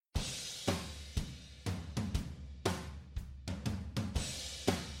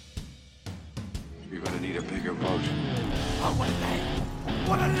You're gonna need a bigger boat. Oh, what a day!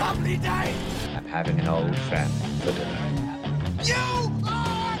 What a lovely day! I'm having an old friend for dinner. You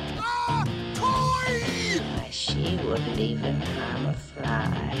are a toy! She wouldn't even harm a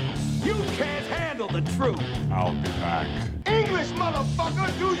fly. You can't handle the truth! I'll be back. English,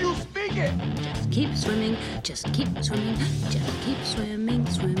 motherfucker, do you speak it? Just keep swimming, just keep swimming, just keep swimming,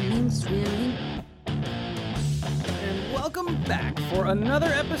 swimming, swimming. And welcome back for another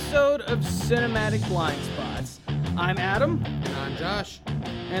episode of Cinematic Blind Spots. I'm Adam. And I'm Josh.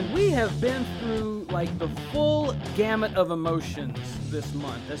 And we have been through like the full gamut of emotions this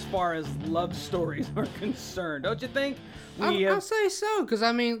month as far as love stories are concerned. Don't you think? I'll say so, because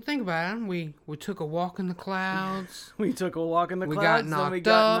I mean, think about it. We took a walk in the clouds. We took a walk in the We got clouds, then knocked we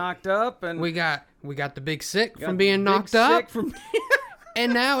got up. knocked up, and We got the big sick got from being big knocked sick up, From...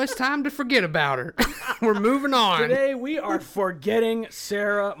 and now it's time to forget about her. We're moving on. Today we are forgetting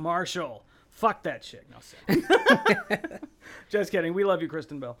Sarah Marshall. Fuck that chick. No, Sarah. Just kidding. We love you,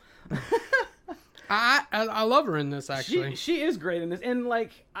 Kristen Bell. I love her in this, actually. She is great in this, and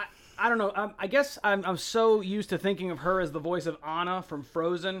like I don't know. I guess I'm so used to thinking of her as the voice of Anna from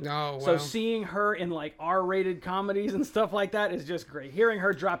Frozen. Oh, So well. seeing her in like R-rated comedies and stuff like that is just great. Hearing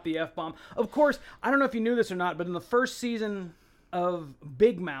her drop the F-bomb. Of course, I don't know if you knew this or not, but in the first season of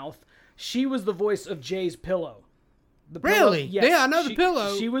Big Mouth, she was the voice of Jay's pillow. The Really? Yes, Yeah, I know the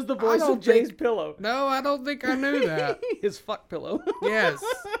pillow. She was the I voice don't of Jay's think- pillow. No, I don't think I knew that. His fuck pillow. Yes.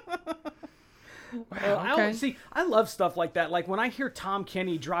 Well, Wow, okay. I love stuff like that. Like when I hear Tom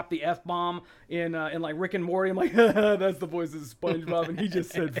Kenny drop the F-bomb in like Rick and Morty, I'm like, that's the voice of SpongeBob, and he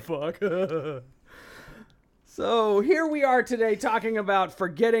just said fuck. So here we are today talking about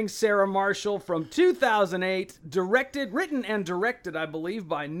Forgetting Sarah Marshall from 2008, written and directed, I believe,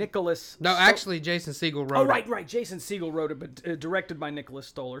 by Nicholas. No, actually, Jason Segel wrote Oh, it. right. Jason Segel wrote it, but directed by Nicholas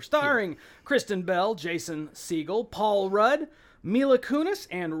Stoller. Starring Kristen Bell, Jason Segel, Paul Rudd, Mila Kunis,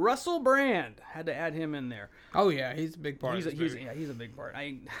 and Russell Brand. Had to add him in there. Oh, yeah, he's a big part of this movie. He's a big part.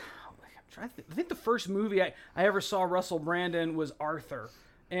 I think the first movie I ever saw Russell Brand in was Arthur.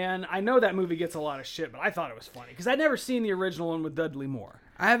 And I know that movie gets a lot of shit, but I thought it was funny. Because I'd never seen the original one with Dudley Moore.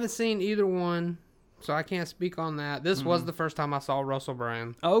 I haven't seen either one, so I can't speak on that. This Mm-hmm. was the first time I saw Russell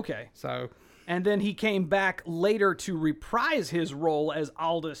Brand. Okay. So, And then he came back later to reprise his role as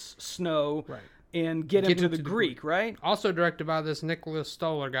Aldous Snow. Right. And get him to the Greek, right? also directed by this Nicholas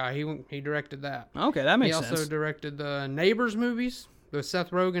Stoller guy. He directed that. Okay, that makes He sense. also directed the Neighbors movies with Seth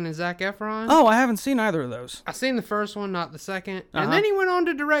Rogen and Zac Efron. Oh, I haven't seen either of those. I seen the first one, not the second. Uh-huh. And then he went on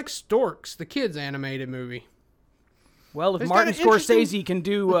to direct Storks, the kids' animated movie. Well, if He's Martin got an interesting- Scorsese can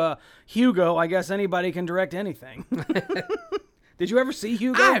do Hugo, I guess anybody can direct anything. Did you ever see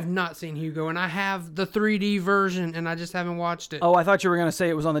Hugo? I have not seen Hugo, and I have the 3D version, and I just haven't watched it. Oh, I thought you were going to say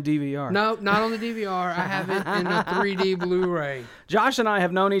it was on the DVR. No, not on the DVR. I have it in a 3D Blu-ray. Josh and I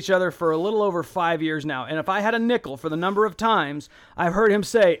have known each other for a little over 5 years now, and if I had a nickel for the number of times I've heard him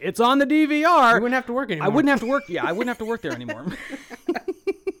say, it's on the DVR, You wouldn't have to work anymore. I wouldn't have to work. Yeah, I wouldn't have to work there anymore.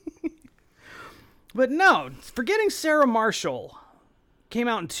 But no, Forgetting Sarah Marshall came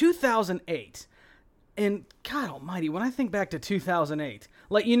out in 2008. And God almighty, when I think back to 2008,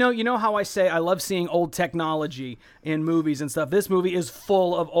 like, you know how I say I love seeing old technology in movies and stuff. This movie is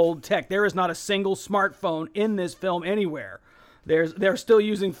full of old tech. There is not a single smartphone in this film anywhere. They're still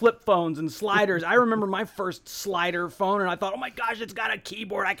using flip phones and sliders. I remember my first slider phone, and I thought, oh my gosh, it's got a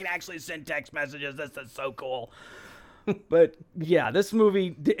keyboard. I can actually send text messages. This is so cool. But yeah, this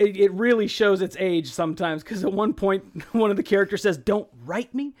movie, it really shows its age sometimes, because at one point, one of the characters says, don't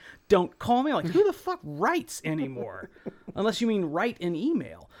write me, don't call me. Like, who the fuck writes anymore? Unless you mean write an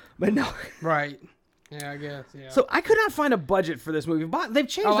email. But no. Right. Yeah, I guess, yeah. So I could not find a budget for this movie. They've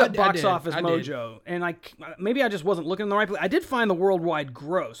changed Oh, I up box did. office I did. mojo, and maybe I just wasn't looking in the right place. I did find the worldwide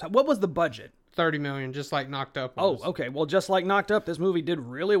gross. What was the budget? 30 million, just like Knocked Up Oh, was. okay. Well, just like Knocked Up, this movie did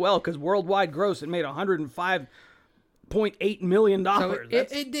really well, because worldwide gross, it made $105.8 million. So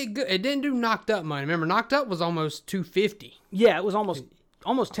it did good. It didn't do Knocked Up money. Remember, Knocked Up was almost 250. Yeah, it was almost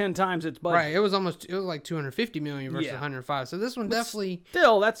 10 times its budget. Right, it was like 250 million versus Yeah. 105. So this one definitely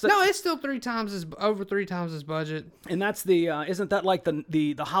Still, that's it's still over three times his budget. and that's the isn't that like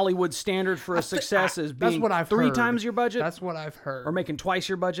the Hollywood standard for a success is being That's what I've three heard. times your budget That's what I've heard. or making twice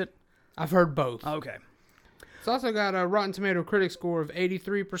your budget? I've heard both. Okay. It's also got a Rotten Tomato critic score of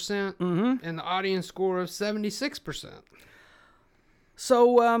 83% and the audience score of 76%.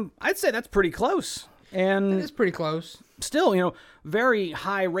 So I'd say that's pretty close. And It's pretty close. still, very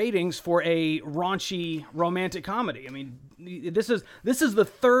high ratings for a raunchy romantic comedy. I mean, this is the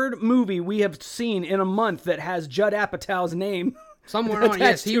third movie we have seen in a month that has Judd Apatow's name Somewhere on, yes,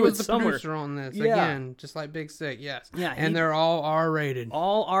 attached he to was it the somewhere. producer on this. Yeah. Again, just like Big Sick, yes. Yeah, and they're all R-rated.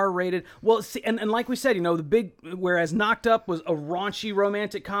 All R-rated. Well, see, and like we said, whereas Knocked Up was a raunchy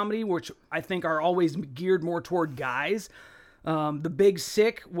romantic comedy, which I think are always geared more toward guys. The Big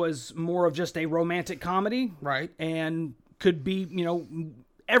Sick was more of just a romantic comedy. Right. And could be,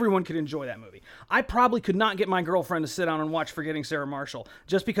 everyone could enjoy that movie. I probably could not get my girlfriend to sit down and watch Forgetting Sarah Marshall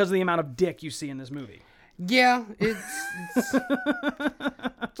just because of the amount of dick you see in this movie. Yeah, it's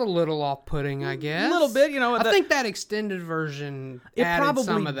a little off-putting, I guess. A little bit, I think that extended version it added probably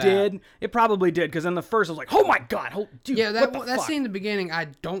some of that. did. It probably did, because in the first I was like, oh my god, dude, Yeah, what the that fuck? scene in the beginning, I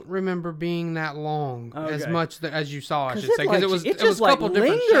don't remember being that long as Okay. much as you saw, I should It say, because like- it was just a couple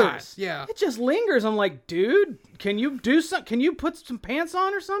different lingers. shots. Yeah, It just lingers. I'm like, dude, can you do something? Can you put some pants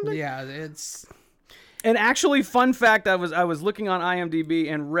on or something? yeah, it's And actually, fun fact, I was looking on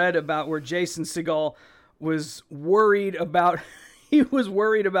IMDb and read about where Jason Segel was worried about. He was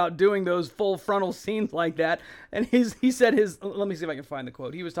worried about doing those full frontal scenes like that, and he said let me see if I can find the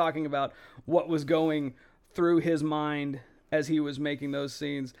quote. He was talking about what was going through his mind as he was making those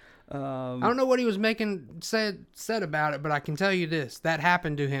scenes. I don't know what he was said about it, but I can tell you this: that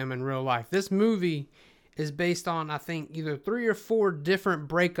happened to him in real life. This movie is based on, I think, either 3 or 4 different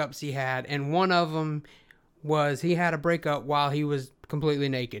breakups he had, and one of them was he had a breakup while he was completely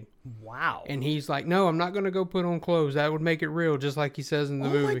naked. Wow. And he's like, no, I'm not going to go put on clothes. That would make it real, just like he says in the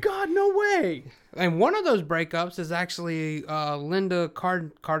movie. Oh my god, no way. And one of those breakups is actually Linda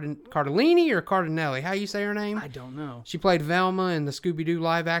Cardellini or Cardinelli. How you say her name? I don't know. She played Velma in the Scooby-Doo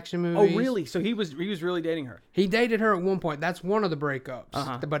live action movie. Oh, really? So he was really dating her. He dated her at one point. That's one of the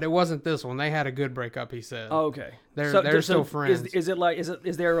breakups. But it wasn't this one. They had a good breakup, he said. Oh, okay. They're still friends. Is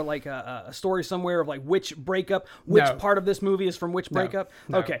there like a story somewhere of like which breakup, which No. part of this movie is from which breakup?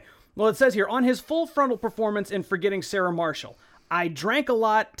 No. Okay. Well, it says here, on his full frontal performance in Forgetting Sarah Marshall, I drank a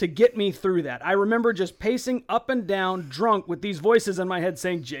lot to get me through that. I remember just pacing up and down, drunk, with these voices in my head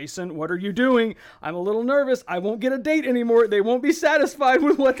saying, Jason, what are you doing? I'm a little nervous. I won't get a date anymore. They won't be satisfied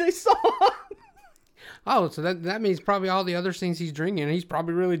with what they saw. Oh, so that means probably all the other scenes he's drinking, and he's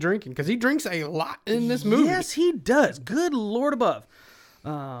probably really drinking, because he drinks a lot in this movie. Yes, he does. Good Lord above.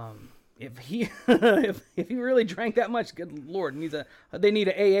 If he if he really drank that much, good Lord, they need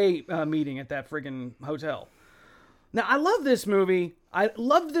an AA meeting at that friggin' hotel. Now, I love this movie. I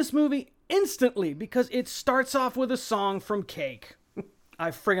loved this movie instantly because it starts off with a song from Cake. I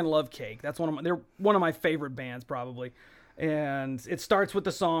friggin' love Cake. They're one of my favorite bands probably, and it starts with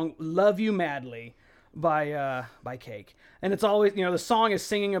the song "Love You Madly" by Cake, and it's always the song is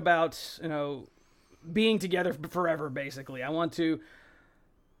singing about being together forever. Basically, I want to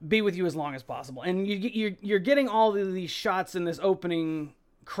be with you as long as possible. And you're getting all of these shots in this opening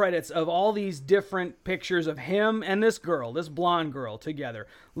credits of all these different pictures of him and this girl, this blonde girl, together,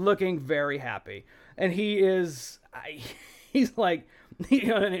 looking very happy. And he's like,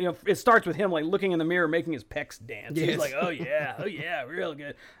 it starts with him like looking in the mirror, making his pecs dance. Yes. He's like, oh yeah, real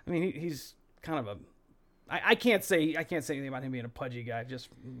good. I mean, he's kind of I can't say anything about him being a pudgy guy. Just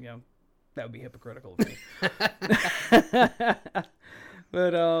that would be hypocritical of me.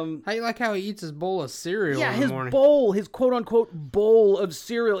 But I like how he eats his bowl of cereal in the his morning. bowl, his quote-unquote bowl of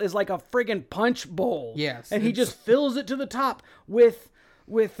cereal is like a friggin' punch bowl. Yes, and he just fills it to the top with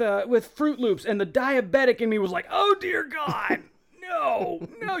Fruit Loops, and the diabetic in me was like, oh dear God,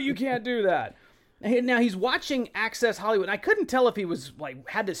 no, you can't do that. Now he's watching Access Hollywood. I couldn't tell if he was like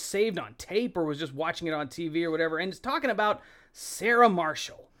had this saved on tape or was just watching it on TV or whatever, and it's talking about Sarah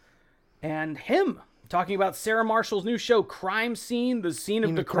Marshall and him. Talking about Sarah Marshall's new show, Crime Scene, the scene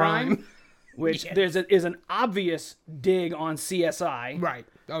of the crime, which is an obvious dig on CSI. Right.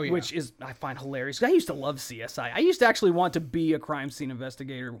 Oh, yeah. Which I find hilarious. I used to love CSI. I used to actually want to be a crime scene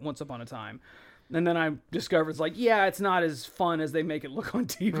investigator once upon a time. And then I discovered it's like, it's not as fun as they make it look on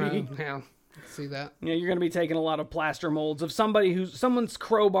TV. Yeah, see that. You're going to be taking a lot of plaster molds of someone's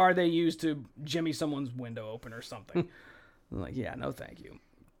crowbar they used to jimmy someone's window open or something. I'm like, no, thank you.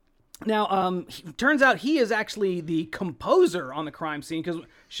 Now, turns out he is actually the composer on the Crime Scene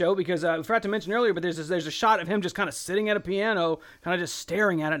show because I forgot to mention earlier, but there's a shot of him just kind of sitting at a piano, kind of just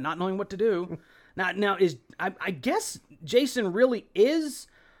staring at it, not knowing what to do. Now I guess Jason really is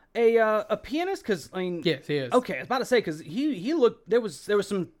a pianist? Because I mean, yes, he is. Okay, I was about to say because he looked there was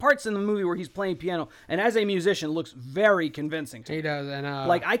some parts in the movie where he's playing piano, and as a musician, looks very convincing to me. He does, and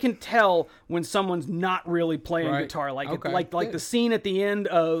like I can tell when someone's not really playing guitar, like like the scene at the end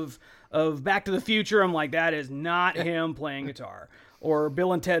of Back to the Future. I'm like, that is not him playing guitar. Or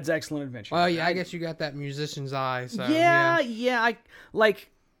Bill and Ted's Excellent Adventure. Well, yeah, I guess you got that musician's eye. So yeah. I like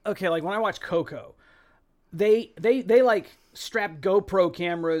when I watch Coco. they like strapped GoPro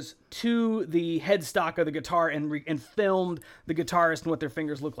cameras to the headstock of the guitar and filmed the guitarist and what their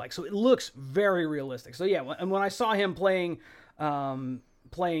fingers look like. So it looks very realistic. So yeah, and when I saw him playing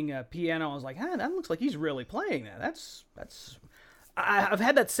piano, I was like, that looks like he's really playing that. That's. I've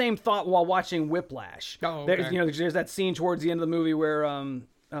had that same thought while watching Whiplash. Oh, okay. There's that scene towards the end of the movie where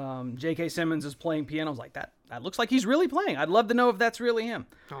J.K. Simmons is playing piano. I was like, that looks like he's really playing. I'd love to know if that's really him.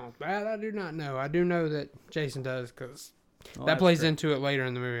 Oh, that I do not know. I do know that Jason does, because that plays into it later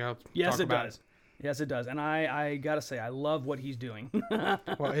in the movie. Yes, it does. Yes, it does. And I gotta say, I love what he's doing.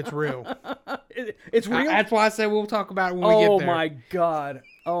 Well, it's real. It's real? That's why I said we'll talk about it when we get there.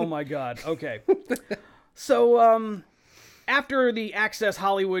 Oh, my God. Okay. So, after the Access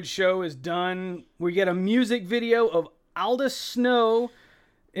Hollywood show is done, we get a music video of Aldous Snow.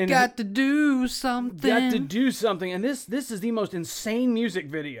 Got to do something. And this is the most insane music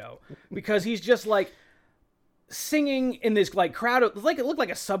video, because he's just like singing in this like crowd of, like, it looked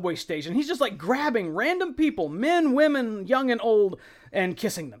like a subway station. He's just like grabbing random people, men, women, young and old, and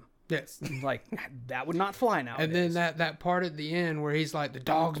kissing them. Yes. Like, that would not fly now. And then that part at the end where he's like, the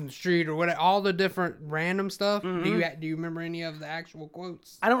dogs in the street or whatever, all the different random stuff. Mm-hmm. Do you remember any of the actual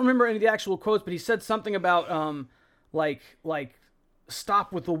quotes? I don't remember any of the actual quotes, but he said something about like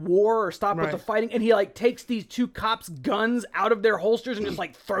stop with the war or stop with the fighting, and he like takes these two cops' guns out of their holsters and just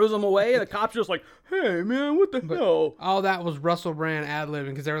like throws them away, and the cops are just like, hey man, what the hell? All that was Russell Brand ad-libbing,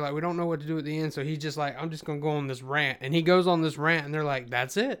 because they were like, we don't know what to do at the end, so he's just like, I'm just gonna go on this rant, and he goes on this rant, and they're like,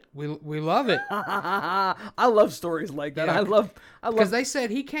 that's it, we love it. I love stories like that. Yeah. I love because they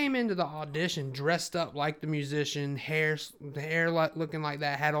said he came into the audition dressed up like the musician, the hair like looking like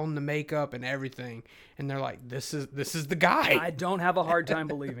that, had on the makeup and everything, and they're like, this is the guy. I don't have a hard time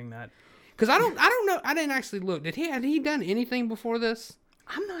believing that, because I don't know, I didn't actually look. Had he done anything before this?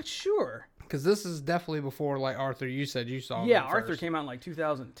 I'm not sure. Because this is definitely before, like, Arthur, you said you saw him. Yeah, Arthur came out in like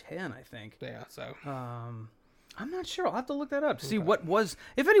 2010, I think. Yeah, so I'm not sure. I'll have to look that up to see what was,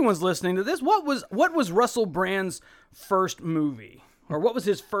 if anyone's listening to this, what was Russell Brand's first movie, or what was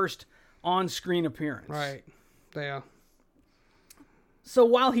his first on-screen appearance? Right. Yeah. So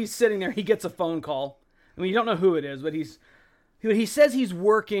while he's sitting there, he gets a phone call. I mean, you don't know who it is, but he says he's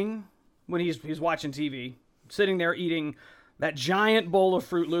working when he's watching TV, sitting there eating that giant bowl of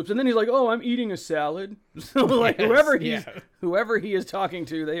Fruit Loops, and then he's like, "Oh, I'm eating a salad." So like, yes, whoever he is talking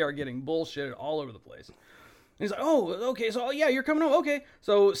to, they are getting bullshitted all over the place. And he's like, "Oh, okay, so yeah, you're coming home, okay."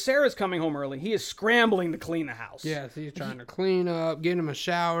 So Sarah's coming home early. He is scrambling to clean the house. Yeah, so he's trying to clean up, get him a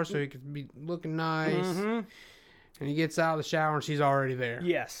shower so he could be looking nice. Mm-hmm. And he gets out of the shower and she's already there.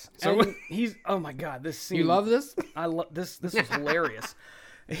 Yes. So and he's, oh my God, this scene. You love this? I love this. This is hilarious.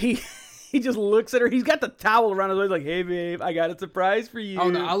 He just looks at her. He's got the towel around his waist like, "Hey, babe, I got a surprise for you." Oh,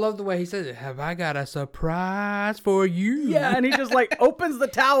 no, I love the way he says it. "Have I got a surprise for you?" Yeah, and he just like opens the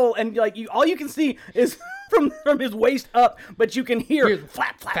towel, and like all you can see is from his waist up, but you can hear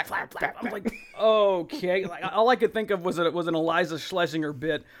flap, flap, flap, flap. I'm like, okay. Like, all I could think of was an Eliza Schlesinger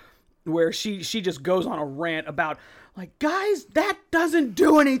bit where she just goes on a rant about, like, guys, that doesn't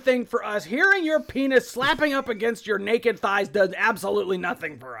do anything for us. Hearing your penis slapping up against your naked thighs does absolutely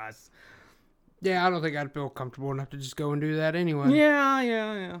nothing for us. Yeah, I don't think I'd feel comfortable enough to just go and do that anyway.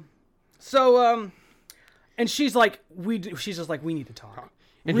 Yeah. So, and she's like, she's just like, we need to talk.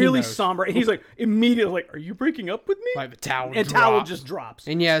 And really somber. And he's like, immediately, like, "Are you breaking up with me?" Like the towel and drops. Towel just drops.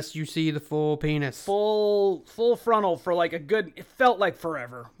 And yes, you see the full penis. Full frontal for like it felt like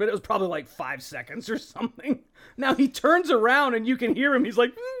forever, but it was probably like 5 seconds or something. Now he turns around and you can hear him. He's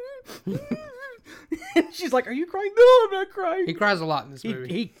like, and she's like, "Are you crying?" "No, I'm not crying." He cries a lot in this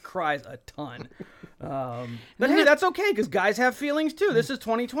movie. He cries a ton. But hey, that's okay, because guys have feelings too. This is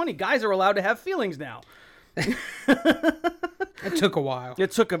 2020. Guys are allowed to have feelings now. It took a while. It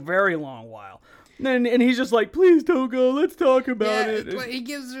took a very long while. And he's just like, "Please don't go. Let's talk about it." He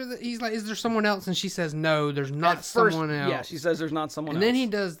gives her he's like, "Is there someone else?" And she says, "No, there's not someone else." Yeah, she says there's not someone else. And then he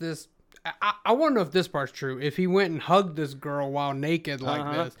does this. I want to know if this part's true. If he went and hugged this girl while naked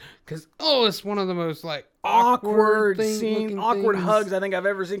like this. Because, it's one of the most, like, awkward hugs I think I've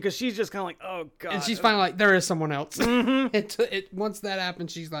ever seen. Because she's just kind of like, "Oh, God." And she's finally like, there is someone else. Mm-hmm. Once that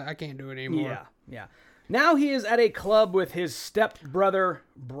happens, she's like, "I can't do it anymore." Yeah. Now he is at a club with his stepbrother,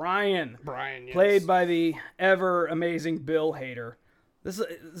 Brian. Brian, yes. Played by the ever amazing Bill Hader. This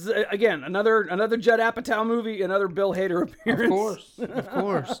is again, another Judd Apatow movie, another Bill Hader appearance. Of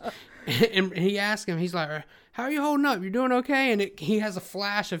course. And he asks him, he's like, "How are you holding up? You doing okay?" And he has a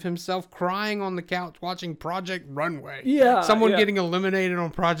flash of himself crying on the couch watching Project Runway. Yeah. Someone getting eliminated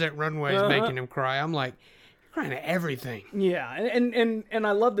on Project Runway is making him cry. I'm like, crying at everything. Yeah, and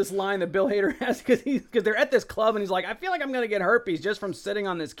I love this line that Bill Hader has because they're at this club and he's like, I feel like I'm gonna get herpes just from sitting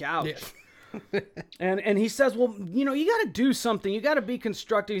on this couch. Yeah. and he says, well, you got to do something. You got to be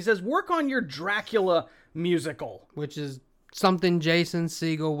constructive. He says, work on your Dracula musical, Which is something Jason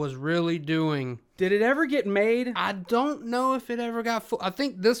Segel was really doing. Did it ever get made? I don't know if it ever got full. I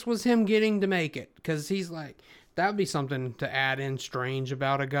think this was him getting to make it because he's like, that would be something to add in strange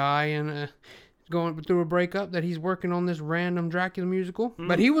about a guy and going through a breakup that he's working on this random Dracula musical.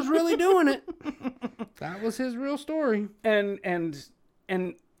 But he was really doing it. That was his real story. And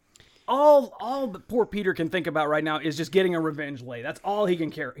all that poor Peter can think about right now is just getting a revenge lay. That's all he can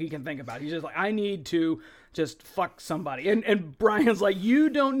think about. He's just like, I need to just fuck somebody. And Brian's like, you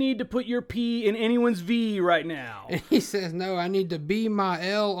don't need to put your P in anyone's V right now. And he says, no, I need to B my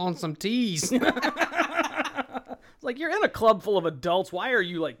L on some T's. Like, you're in a club full of adults. Why are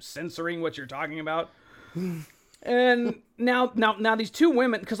you like censoring what you're talking about? And now these two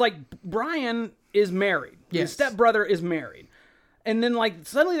women, because like Brian is married. Yes. His stepbrother is married. And then like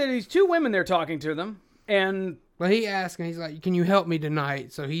suddenly there are these two women there talking to them. And Well, he asks, and he's like, can you help me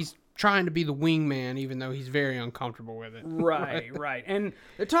tonight? So he's trying to be the wingman, even though he's very uncomfortable with it. right. And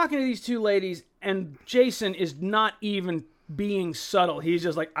they're talking to these two ladies, and Jason is not even being subtle. He's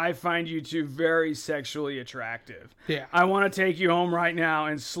just like, I find you two very sexually attractive. Yeah. I want to take you home right now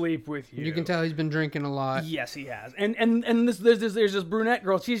and sleep with you. You can tell he's been drinking a lot. Yes, he has. And there's this brunette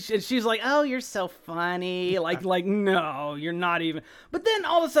girl. She's like, oh, you're so funny. Like no, you're not even. But then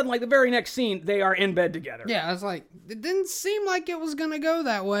all of a sudden, like the very next scene, they are in bed together. Yeah, I was like, it didn't seem like it was gonna go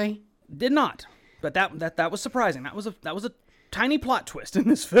that way. Did not. But that was surprising. That was a tiny plot twist in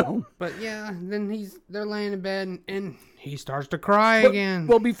this film. But yeah, then they're laying in bed and he starts to cry again.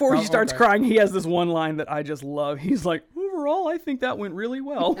 Well, before he starts okay. crying, he has this one line that I just love. He's like, overall, I think that went really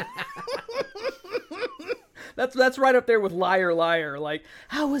well. That's right up there with Liar, Liar. Like,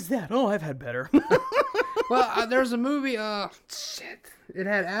 how was that? Oh, I've had better. Well, there's a movie, it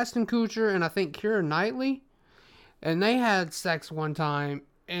had Ashton Kutcher and I think Keira Knightley, and they had sex one time,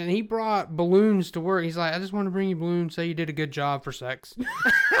 and he brought balloons to work. He's like, I just want to bring you balloons, say you did a good job for sex.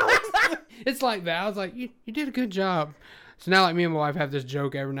 It's like that. I was like, you did a good job. So now, like, me and my wife have this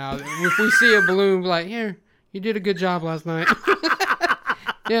joke every now and then. If we see a balloon, we're like, here, you did a good job last night.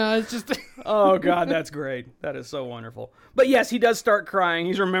 Yeah, it's just... Oh, God, that's great. That is so wonderful. But yes, he does start crying.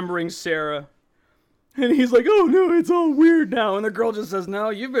 He's remembering Sarah. And he's like, oh, no, it's all weird now. And the girl just says, no,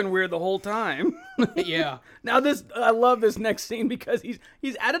 you've been weird the whole time. Yeah. Now, I love this next scene because he's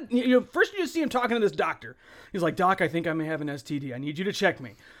at it. First you just see him talking to this doctor. He's like, Doc, I think I may have an STD. I need you to check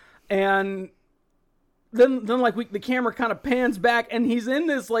me. And then like the camera kind of pans back, and he's in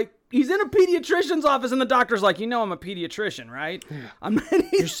a pediatrician's office, and the doctor's like, I'm a pediatrician, right? Yeah.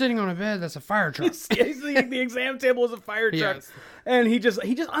 You're sitting on a bed that's a fire truck. The exam table is a fire truck. Yes. And he just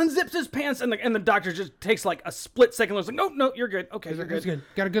unzips his pants, and the doctor just takes like a split second. Looks like, no, you're good. Okay, you're That's good.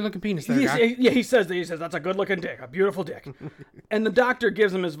 good. Got a good looking penis there, guy. Yeah, he says that's a good looking dick, a beautiful dick. And the doctor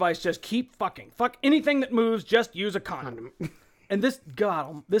gives him his advice: just keep fucking, fuck anything that moves, just use a condom. And this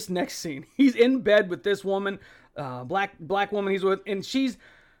next scene, he's in bed with this woman, black woman he's with, and she's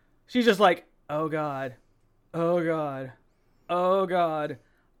just like, oh God,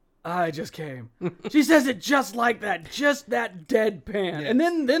 I just came. She says it just like that, just that deadpan. Yes. And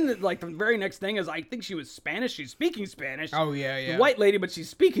then like the very next thing is, I think she was Spanish. She's speaking Spanish. Oh, yeah. White lady, but she's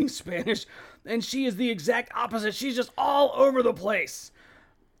speaking Spanish, and she is the exact opposite. She's just all over the place.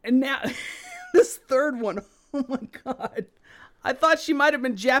 And now this third one, oh my God. I thought she might have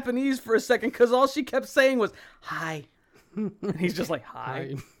been Japanese for a second because all she kept saying was, hi. And he's just like,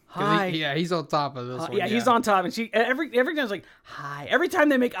 hi. Hi. He's on top of this one. Yeah, he's on top. And she every time it's like, hi. Every time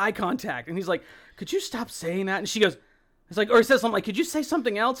they make eye contact. And he's like, could you stop saying that? And she goes, it's like, or he says something like, could you say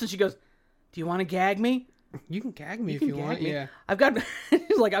something else? And she goes, do you want to gag me? You can gag me if you want. Me. Yeah. I've got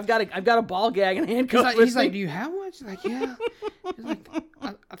a ball gag and handcuffs. He's like, do you have one? She's like, yeah. He's like,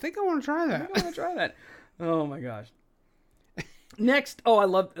 I think I want to try that. I want to try that. Oh my gosh. Next, I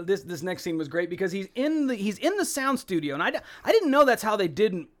love this next scene was great because he's in the sound studio, and I didn't know that's how they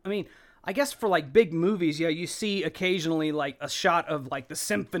did. I mean, I guess for like big movies, yeah, you see occasionally like a shot of like the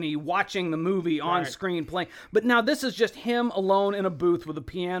symphony watching the movie on screen playing. But now this is just him alone in a booth with a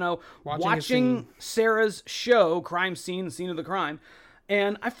piano watching Sarah's show, Crime Scene, Scene of the Crime.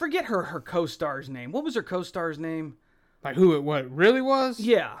 And I forget her co-star's name. What was her co-star's name? Like who it really was?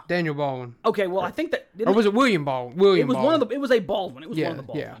 Yeah. Daniel Baldwin. Okay, well, I think that... Or was it William Baldwin? It was Baldwin. It was a Baldwin. It was one of the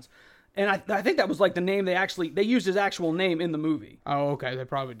Baldwins. Yeah. And I think that was like the name they used his actual name in the movie. Oh, okay. They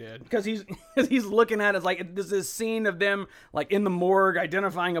probably did. Because he's looking at it like this scene of them like in the morgue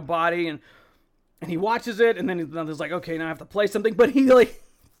identifying a body, and he watches it, and then he's like, okay, now I have to play something, but he like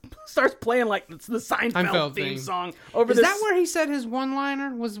starts playing like it's the Seinfeld theme song over Is this. that where he said his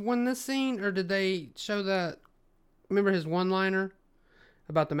one-liner was when this scene, or did they show that? Remember his one-liner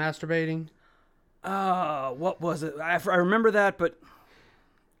about the masturbating? What was it? I remember that, but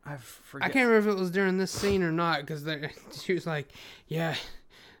I forget. I can't remember if it was during this scene or not, because she was like, yeah,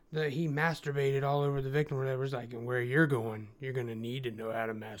 he masturbated all over the victim or whatever. It's like, and where you're going, you're going to need to know how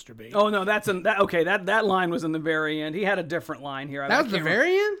to masturbate. Oh, no, that line was in the very end. He had a different line here. That was the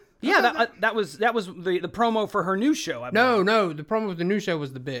very end? Yeah, that was the promo for her new show. No, the promo with the new show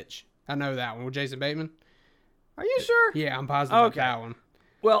was the bitch. I know that one with Jason Bateman. Are you sure? Yeah, I'm positive about that one.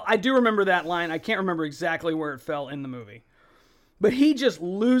 Well, I do remember that line. I can't remember exactly where it fell in the movie. But he just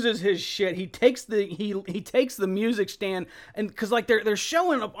loses his shit. He takes the music stand, and because like they're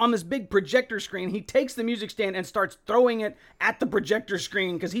showing up on this big projector screen, he takes the music stand and starts throwing it at the projector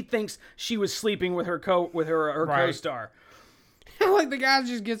screen because he thinks she was sleeping with her co-star. Like the guy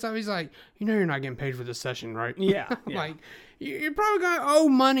just gets up, he's like, you know, you're not getting paid for this session, right? Yeah. Like you're probably gonna owe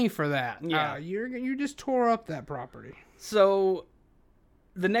money for that. Yeah, you just tore up that property. So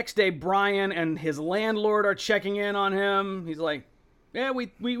the next day, Brian and his landlord are checking in on him. He's like, yeah,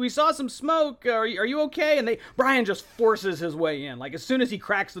 we saw some smoke. Are you okay? And Brian just forces his way in. Like as soon as he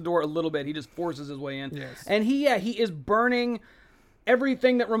cracks the door a little bit, he just forces his way in. Yes. And he is burning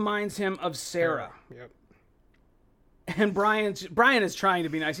everything that reminds him of Sarah. Yep. And Brian is trying to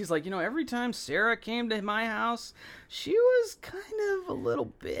be nice. He's like, you know, every time Sarah came to my house, she was kind of a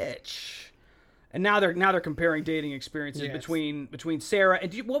little bitch. And now they're comparing dating experiences between Sarah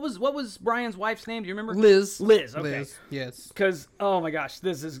and what was Brian's wife's name? Do you remember? Liz. Okay. Liz. Yes. Because oh my gosh,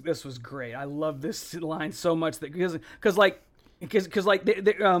 this was great. I love this line so much that because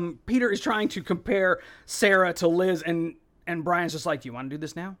Peter is trying to compare Sarah to Liz and Brian's just like, do you want to do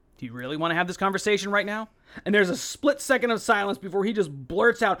this now? Do you really want to have this conversation right now? And there's a split second of silence before he just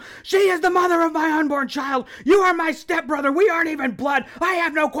blurts out, she is the mother of my unborn child. You are my stepbrother. We aren't even blood. I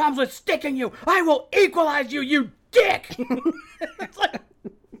have no qualms with sticking you. I will equalize you, you dick. It's like,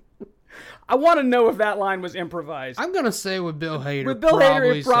 I want to know if that line was improvised. I'm going to say with Bill Hader. With Bill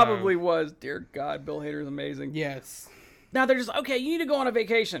Hader, it probably was. Dear God, Bill Hader is amazing. Yes. Now they're just, okay, you need to go on a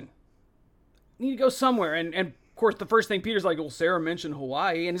vacation. You need to go somewhere. And of course, the first thing Peter's like, well, Sarah mentioned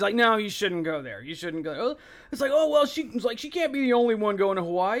Hawaii. And he's like, no, you shouldn't go there. You shouldn't go. It's like, oh, well, she can't be the only one going to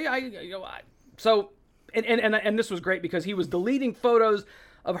Hawaii. So this was great because he was deleting photos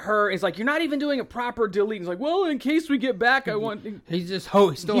of her. It's like, you're not even doing a proper delete. He's like, well, in case we get back, I want... He's just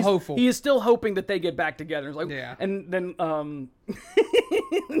still hopeful. He is still hoping that they get back together. It's like, yeah. And then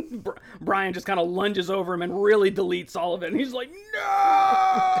Brian just kind of lunges over him and really deletes all of it. And he's like,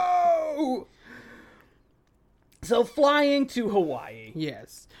 no! So flying to Hawaii.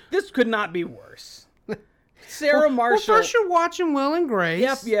 Yes. This could not be worse. Sarah Marshall. Well, first you're watching Will and Grace.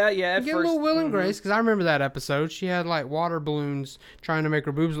 Yep, yeah. You get a little Will and Grace, because I remember that episode. She had like water balloons trying to make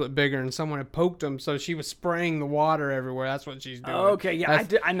her boobs look bigger, and someone had poked them, so she was spraying the water everywhere. That's what she's doing. Okay, yeah,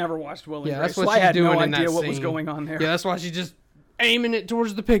 I never watched Will and Grace, that's what so she's I had doing no in idea that what was scene. going on there. Yeah, that's why she's just aiming it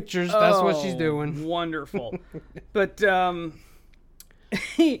towards the pictures. That's what she's doing. Wonderful. But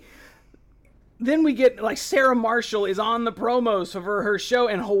then we get, like, Sarah Marshall is on the promos for her show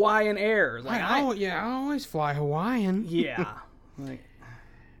in Hawaiian Air. Like, I always fly Hawaiian. Yeah. Like,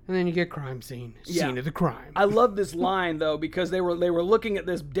 and then you get crime scene. Scene of the crime. I love this line, though, because they were looking at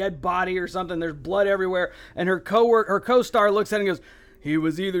this dead body or something. There's blood everywhere. And her co-star looks at it and goes, he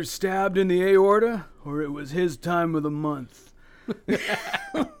was either stabbed in the aorta or it was his time of the month.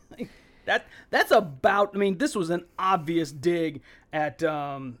 That's about, I mean, this was an obvious dig at...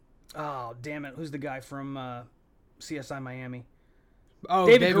 oh, damn it. Who's the guy from CSI Miami? Oh,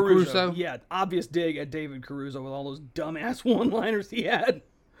 David Caruso. Yeah, obvious dig at David Caruso with all those dumbass one-liners he had.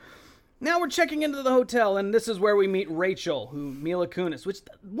 Now we're checking into the hotel, and this is where we meet Rachel, Mila Kunis. Which,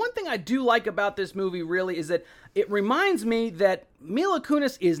 one thing I do like about this movie, really, is that it reminds me that Mila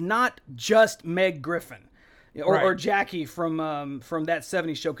Kunis is not just Meg Griffin. Or Jackie from that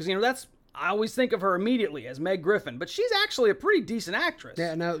 70s show. Because, I always think of her immediately as Meg Griffin, but she's actually a pretty decent actress.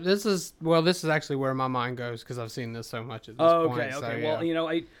 Yeah, no, this is actually where my mind goes because I've seen this so much at this point. Okay. So, Well,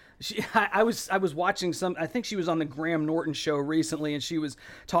 yeah. I was watching I think she was on the Graham Norton show recently, and she was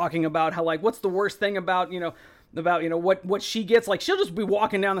talking about how, like, what's the worst thing about what she gets. Like, she'll just be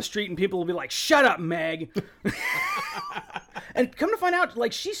walking down the street and people will be like, shut up, Meg. And come to find out,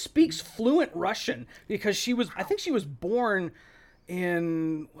 like, she speaks fluent Russian because I think she was born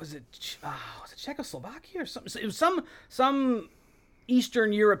in, was it Czechoslovakia or something? It was some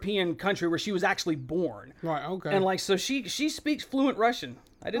Eastern European country where she was actually born. Right, okay. And like, so she speaks fluent Russian.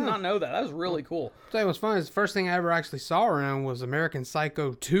 I did not know that. That was really cool. Tell you what's funny is the first thing I ever actually saw her in was American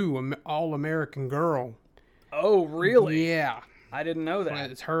Psycho 2, All American Girl. Oh, really? Yeah. I didn't know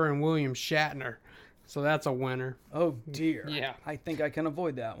that. It's her and William Shatner. So that's a winner. Oh, dear. Yeah. I think I can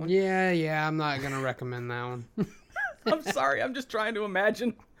avoid that one. Yeah, I'm not going to recommend that one. I'm sorry. I'm just trying to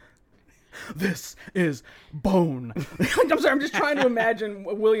imagine. This is bone. I'm sorry. I'm just trying to imagine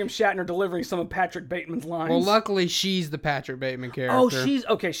William Shatner delivering some of Patrick Bateman's lines. Well, luckily, she's the Patrick Bateman character. Oh,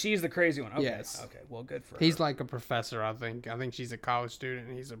 she's the crazy one. Okay. Yes. Okay. Well, good for her. He's like a professor, I think. I think she's a college student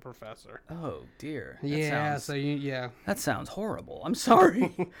and he's a professor. Oh, dear. That sounds horrible. I'm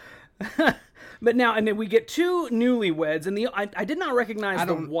sorry. But now, and then we get two newlyweds, and I did not recognize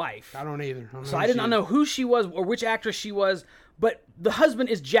the wife. I don't either. So I did not know who she was or which actress she was, but the husband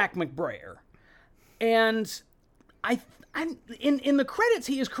is Jack McBrayer. And I'm in the credits,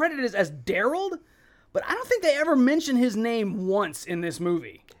 he is credited as Daryl, but I don't think they ever mention his name once in this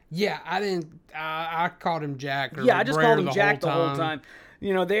movie. Yeah, I didn't. I called him Jack. Or I just Brer called him Jack the whole time.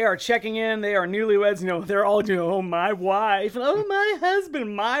 You know, they are checking in. They are newlyweds. You know, they're all doing, oh, my wife. And, oh, my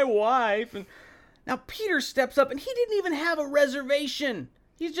husband, my wife. And now Peter steps up, and he didn't even have a reservation.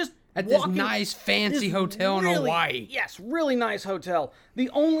 He's just at this walking, nice, fancy hotel in Hawaii. Yes, really nice hotel.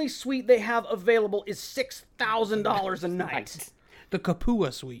 The only suite they have available is $6,000 a night. The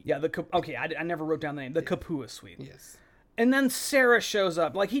Kapua suite. Yeah, okay, I never wrote down the name. The Kapua suite. Yes. And then Sarah shows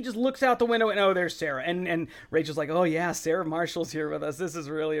up. Like, he just looks out the window and, oh, there's Sarah. And Rachel's like, oh, yeah, Sarah Marshall's here with us. This is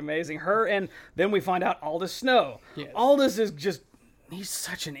really amazing. Her, and then we find out Aldous Snow. Yes. Aldous is just, he's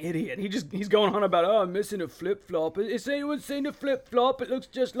such an idiot. He's going on about, oh, I'm missing a flip-flop. Has anyone seen a flip-flop? It looks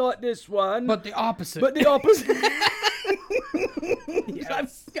just like this one. But the opposite.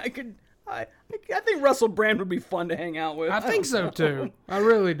 Yes. I think Russell Brand would be fun to hang out with. I think so, too. I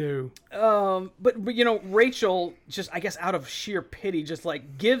really do. But you know, Rachel just, I guess out of sheer pity, just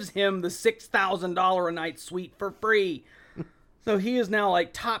like gives him the $6,000 a night suite for free. So he is now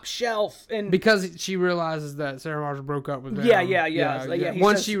like top shelf, and because she realizes that Sarah Marshall broke up with him. Yeah.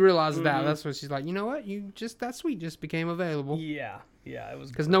 Once she realizes that, that's when she's like, you know what? That suite just became available. Yeah, it was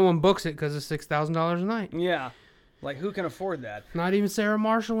because no one books it because it's $6,000 a night. Yeah. Like, who can afford that? Not even Sarah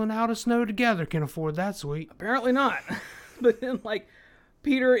Marshall and Aldous Snow together can afford that suite. Apparently not. But then, like,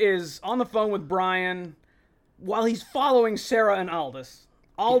 Peter is on the phone with Brian while he's following Sarah and Aldous.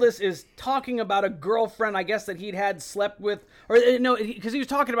 Aldous is talking about a girlfriend, I guess, that he'd had slept with. Or, no, because he was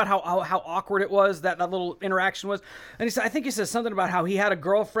talking about how awkward it was, that little interaction was. And I think he says something about how he had a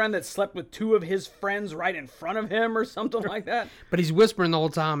girlfriend that slept with two of his friends right in front of him or something like that. But he's whispering the whole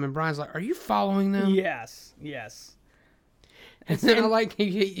time, and Brian's like, are you following them? Yes. And then I like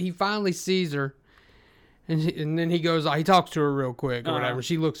he finally sees her, and then he goes, he talks to her real quick or whatever.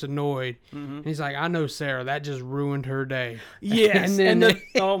 She looks annoyed. And he's like, I know Sarah, that just ruined her day. Yes.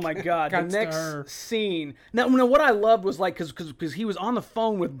 Oh my God, the next scene. Now what I loved was like, because he was on the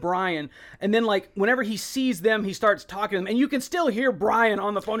phone with Brian, and then like whenever he sees them, he starts talking to them, and you can still hear Brian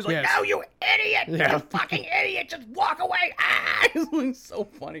on the phone. He's like, "No, you idiot! You fucking idiot! Just walk away!" It's so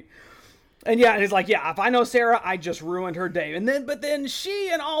funny. And he's like, if I know Sarah, I just ruined her day. But then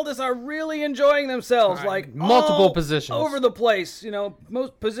she and Aldous are really enjoying themselves, like multiple positions over the place. You know,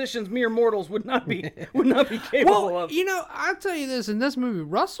 most positions mere mortals would not be capable of. You know, I'll tell you this: in this movie,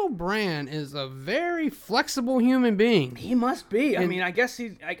 Russell Brand is a very flexible human being. He must be. I mean, I guess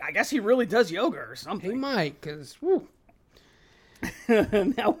he really does yoga or something. He might, because.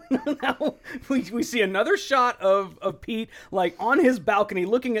 now we see another shot of Pete like on his balcony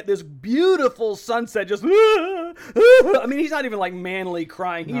looking at this beautiful sunset, just I mean, he's not even like manly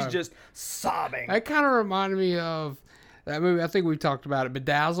crying, he's just sobbing. That kind of reminded me of that movie, I think we talked about it,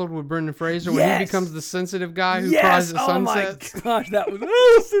 Bedazzled, with Brendan Fraser, when he becomes the sensitive guy who cries at sunsets. Oh my gosh, that was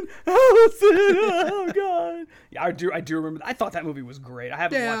Allison, oh god. Yeah, I do remember. I thought that movie was great. I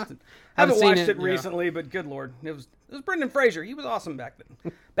haven't watched it. I haven't watched it recently, but good lord, it was Brendan Fraser. He was awesome back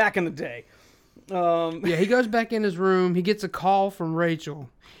then, back in the day. He goes back in his room. He gets a call from Rachel,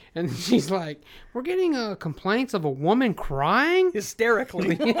 and she's like, "We're getting complaints of a woman crying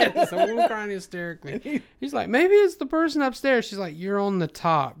hysterically." Yes, a woman crying hysterically. He's like, "Maybe it's the person upstairs." She's like, "You're on the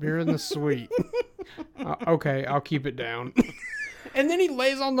top. You're in the suite." Okay, I'll keep it down. And then he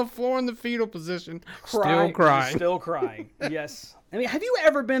lays on the floor in the fetal position, still crying. Yes. I mean, have you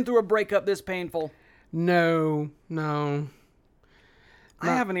ever been through a breakup this painful? No. I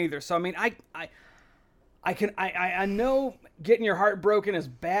haven't either. So I mean, I know getting your heart broken is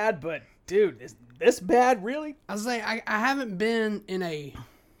bad, but dude, is this bad really? I was like, I haven't been in a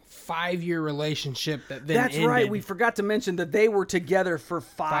 5-year relationship that then That's ended. right. We forgot to mention that they were together for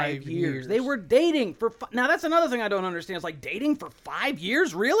 5 years. They were dating for now. That's another thing I don't understand. It's like dating for 5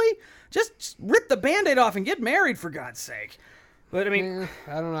 years, really? Just rip the Band-Aid off and get married, for God's sake. But I mean,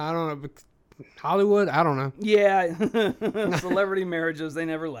 I don't know. Hollywood, I don't know. yeah, celebrity marriages, they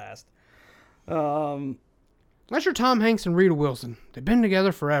never last. Unless you're Tom Hanks and Rita Wilson, they've been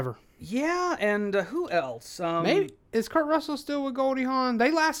together forever. Yeah, and who else? Maybe is Kurt Russell still with Goldie Hawn?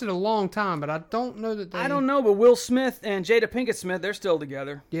 They lasted a long time, but I don't know that they. I don't know, but Will Smith and Jada Pinkett Smith, they're still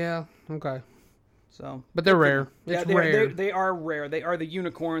together. Yeah. Okay. So, But they're rare. yeah, It's rare. they are rare. They are the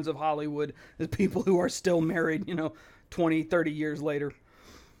unicorns of Hollywood, the people who are still married, 20, 30 years later.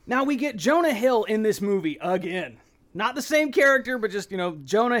 Now we get Jonah Hill in this movie again. Not the same character, but just,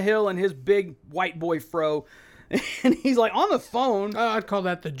 Jonah Hill and his big white boy fro. And he's like on the phone. I'd call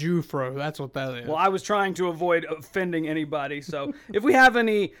that the Jew fro. That's what that is. Well, I was trying to avoid offending anybody. So if we have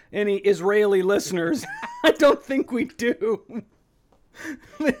any Israeli listeners, I don't think we do.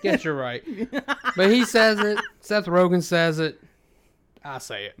 Guess you're right. But he says it. Seth Rogen says it. I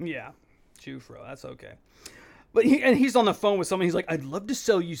say it. Yeah, Jufro, that's okay. But he's on the phone with someone. He's like, "I'd love to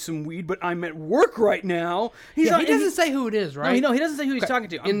sell you some weed, but I'm at work right now." He doesn't say who it is, right? No, he doesn't say who he's talking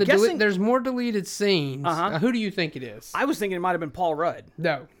to. I'm In guessing. there's more deleted scenes. Who do you think it is? I was thinking it might have been Paul Rudd.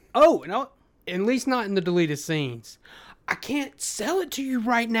 No. Oh, no. At least not in the deleted scenes. I can't sell it to you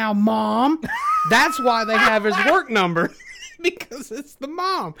right now, Mom. That's why they have his work number. Because it's the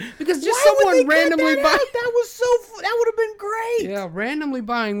mom. Because just someone randomly buying. That would have been great. Yeah, randomly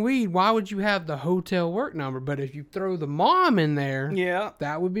buying weed. Why would you have the hotel work number? But if you throw the mom in there, Yeah.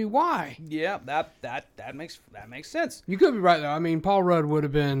 that would be why. Yeah, that makes sense. You could be right though. I mean, Paul Rudd would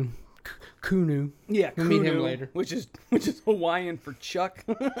have been Kunu. Yeah, We'll meet him Kunu, later. which is Hawaiian for Chuck.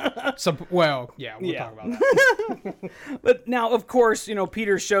 So, we'll Yeah. talk about that. But now, of course,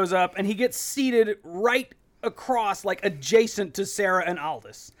 Peter shows up and he gets seated right across, like adjacent to Sarah and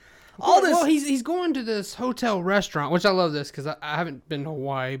Aldous. Well, he's going to this hotel restaurant, which I love this because I haven't been to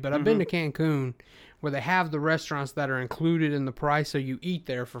Hawaii, but I've been to Cancun, where they have the restaurants that are included in the price, so you eat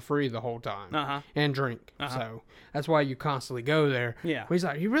there for free the whole time and drink. So that's why you constantly go there. Yeah. But he's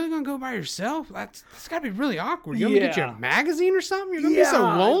like, "You really gonna go by yourself? That's got to be really awkward. You gonna get you Yeah. a magazine or something? You're gonna be so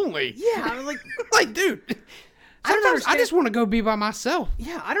lonely." Yeah, I was like, Like, dude. Sometimes I just want to go be by myself.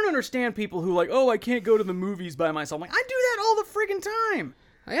 yeah, I don't understand people who like, oh, I can't go to the movies by myself. I'm like, I do that all the friggin' time.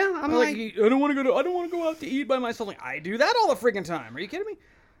 Yeah, I'm Like, like, I don't want to go out to eat by myself. Like, I do that all the friggin' time. Are you kidding me?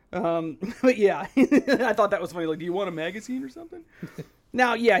 But yeah, I thought that was funny. Like, do you want a magazine or something?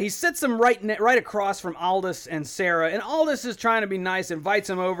 Now, yeah, he sits him right across from Aldous and Sarah, and Aldous is trying to be nice, invites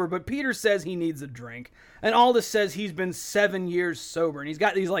him over, but Peter says he needs a drink, and Aldous says he's been 7 years sober, and he's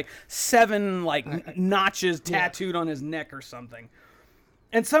got these like 7 notches tattooed on his neck or something.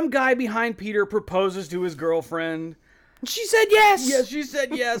 And some guy behind Peter proposes to his girlfriend. she said yes. Yes, she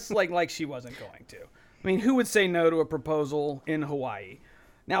said yes, like she wasn't going to. I mean, who would say no to a proposal in Hawaii?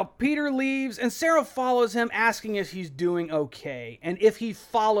 Now, Peter leaves, and Sarah follows him, asking if he's doing okay, and if he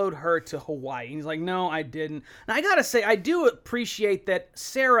followed her to Hawaii. And he's like, no, I didn't. And I gotta say, I do appreciate that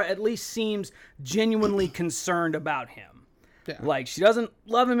Sarah at least seems genuinely concerned about him. Yeah. Like, she doesn't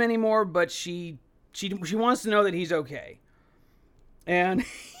love him anymore, but she wants to know that he's okay. And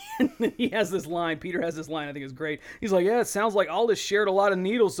he has this line, Peter has this line I think is great. He's like, yeah, it sounds like Aldous shared a lot of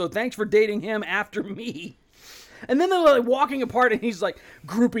needles, so thanks for dating him after me. And then they're like walking apart, and he's like,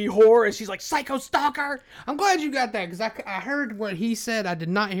 groupie whore, and she's like, psycho stalker. I'm glad you got that because I heard what he said. I did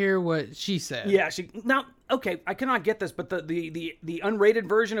not hear what she said. Yeah, now, okay, I cannot get this, but the unrated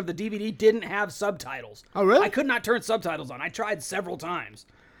version of the DVD didn't have subtitles. Oh, really? I could not turn subtitles on. I tried several times.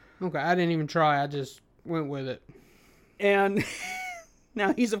 Okay, I didn't even try. I just went with it. And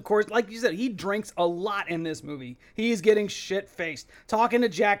now he's, of course, like you said, he drinks a lot in this movie. He's getting shit-faced, talking to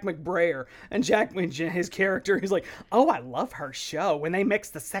Jack McBrayer. And his character, he's like, oh, I love her show. When they mix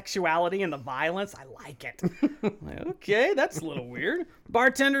the sexuality and the violence, I like it. Like, okay, that's a little weird.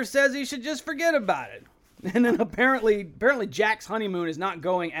 Bartender says he should just forget about it. And then apparently Jack's honeymoon is not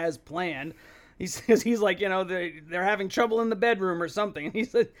going as planned. He's like, they're having trouble in the bedroom or something. And he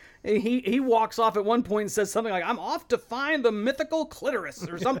said he walks off at one point and says something like, I'm off to find the mythical clitoris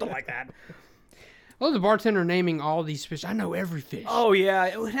or something like that. Well, the bartender naming all these fish. I know every fish. Oh,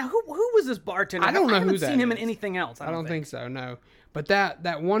 yeah. Now, who was this bartender? I don't know I haven't who that seen him in is. anything else. I don't think so, no. But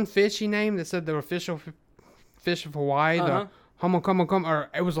that one fish he named that said the official fish of Hawaii, the homokomokoma, or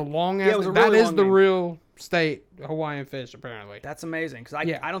it was a long ass. it was a that really is long the name. real state Hawaiian fish, apparently. That's amazing, because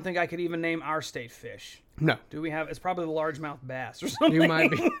I don't think I could even name our state fish. No. Do we have? It's probably the largemouth bass or something. You might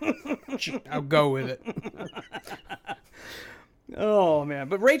be. I'll go with it. Oh man!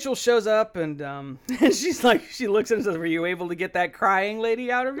 But Rachel shows up and she's like, she looks at us and says, "Were you able to get that crying lady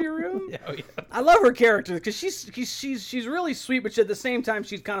out of your room?" Oh, yeah. I love her character because she's really sweet, but at the same time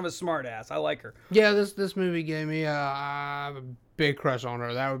she's kind of a smart ass. I like her. Yeah, this movie gave me a big crush on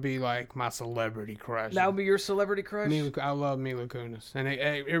her. That would be like my celebrity crush. That would be your celebrity crush. I love Mila Kunis, and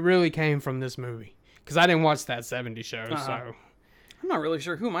it really came from this movie because I didn't watch that '70s show. So I'm not really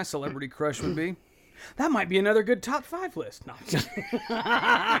sure who my celebrity crush would be. That might be another good top 5 list. No, I'm just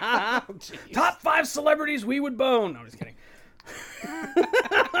kidding. Top 5 celebrities we would bone. No, I'm just kidding.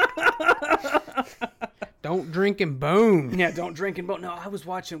 Don't drink and bone. Yeah, don't drink and bone. No, I was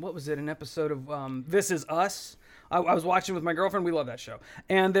watching, what was it, an episode of This Is Us. I was watching with my girlfriend. We love that show.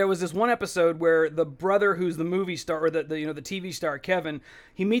 And there was this one episode where the brother who's the movie star, or the TV star, Kevin,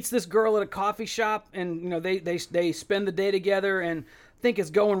 he meets this girl at a coffee shop, and they spend the day together and think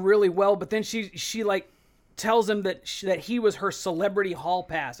it's going really well, but then she like tells him that he was her celebrity hall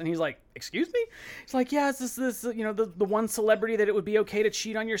pass, and he's like, "Excuse me?" He's like, "Yeah, it's this the one celebrity that it would be okay to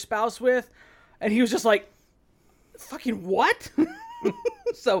cheat on your spouse with," and he was just like, "Fucking what?"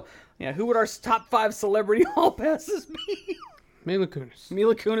 So yeah, who would our top 5 celebrity hall passes be? Mila Kunis.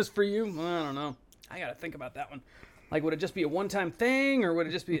 Mila Kunis for you? I don't know. I gotta think about that one. Like, would it just be a one-time thing, or would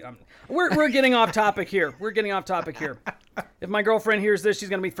it just be... We're getting off topic here. If my girlfriend hears this, she's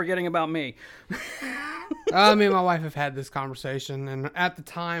going to be forgetting about me. Me and my wife have had this conversation, and at the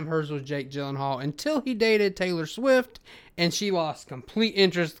time, hers was Jake Gyllenhaal until he dated Taylor Swift, and she lost complete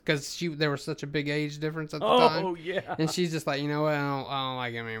interest because there was such a big age difference at the time. Oh, yeah. And she's just like, you know what, I don't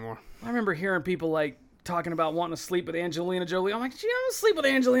like him anymore. I remember hearing people, like, talking about wanting to sleep with Angelina Jolie. I'm like, she don't sleep with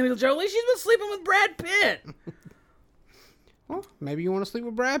Angelina Jolie. She's been sleeping with Brad Pitt. Well, maybe you want to sleep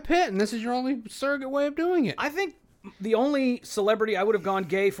with Brad Pitt, and this is your only surrogate way of doing it. I think the only celebrity I would have gone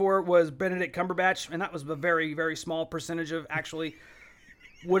gay for was Benedict Cumberbatch, and that was a very, very small percentage of actually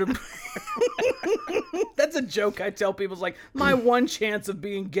would have... That's a joke I tell people. It's like, my one chance of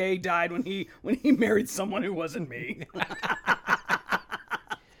being gay died when he married someone who wasn't me.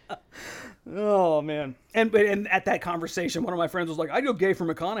 Oh, man. And at that conversation, one of my friends was like, I'd go gay for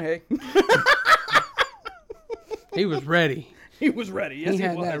McConaughey. He was ready. He was ready. Yes, he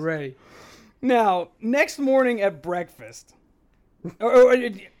had was. that ready. Now, next morning at breakfast. He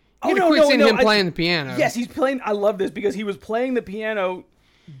quit seeing him playing the piano. Yes, he's playing. I love this because he was playing the piano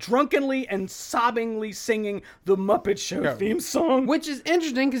drunkenly and sobbingly singing the Muppet Show theme song. Which is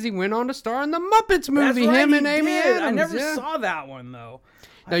interesting because he went on to star in the Muppets movie, That's right, him and he Amy did. Adams. I never saw that one, though.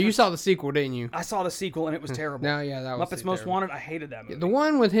 No, you saw the sequel, didn't you? I saw the sequel, and it was terrible. No, yeah, that was Muppets Most terrible. Wanted. I hated that movie. The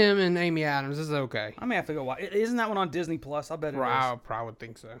one with him and Amy Adams is okay. I may have to go watch. Isn't that one on Disney Plus? I bet it is. I probably would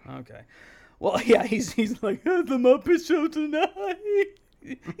think so. Okay. Well, yeah, he's like, the Muppet Show tonight.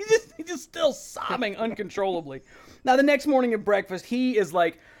 He's just still sobbing uncontrollably. Now, the next morning at breakfast, he is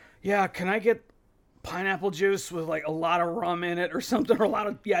like, yeah, can I get pineapple juice with like a lot of rum in it or something, or a lot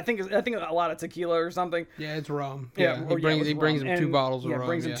of I think a lot of tequila or something. Yeah, it's rum. Yeah, he brings him 2 bottles of rum.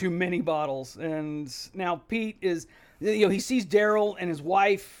 Brings him 2 mini bottles. And now Pete is, he sees Daryl and his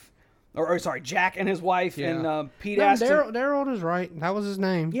wife, or sorry, Jack and his wife, and Pete asked him. Daryl is right. That was his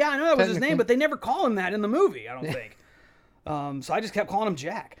name. Yeah, I know that was his name, but they never call him that in the movie, I don't think. So I just kept calling him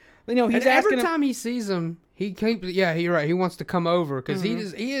Jack. He's and asking every time he sees him, you're right. He wants to come over because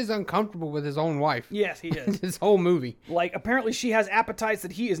he is uncomfortable with his own wife. Yes, he is. This whole movie. Like, apparently she has appetites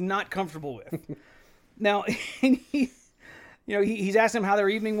that he is not comfortable with. Now, he's asking him how their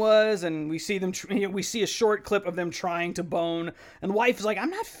evening was, and we see them. We see a short clip of them trying to bone, and the wife is like,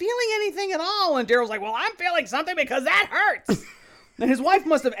 "I'm not feeling anything at all," and Daryl's like, "Well, I'm feeling something because that hurts." And his wife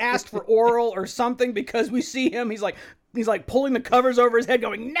must have asked for oral or something because we see him. He's like pulling the covers over his head,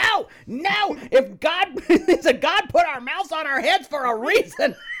 going, "No, if God, God put our mouths on our heads for a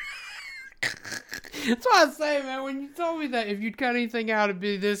reason." That's what I say, man. When you told me that if you'd cut anything out, it'd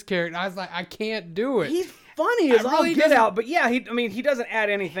be this character, I was like, I can't do it. He's funny as all really get out, but yeah, he doesn't add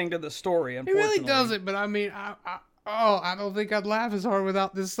anything to the story. He Unfortunately, really doesn't. But I mean, I don't think I'd laugh as hard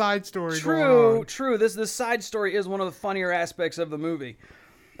without this side story going on. True. This side story is one of the funnier aspects of the movie.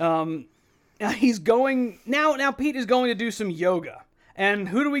 He's going now. Pete is going to do some yoga, and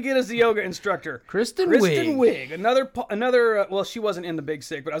who do we get as the yoga instructor? Kristen Wiig. Another. Well, she wasn't in The Big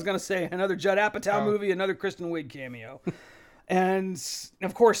Sick, but I was going to say another Judd Apatow movie, another Kristen Wiig cameo. And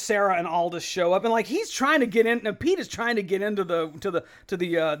of course, Sarah and Aldous show up, and like he's trying to get in. Now, Pete is trying to get into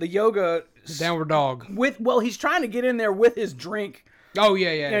the yoga downward dog. He's trying to get in there with his drink. Oh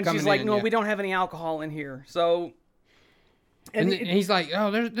yeah. And she's like, "No, we don't have any alcohol in here." So, and he's like,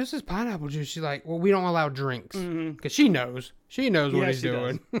 "Oh, this is pineapple juice." She's like, "Well, we don't allow drinks because she knows what he's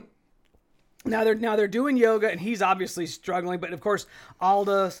doing." Now they're doing yoga, and he's obviously struggling. But of course,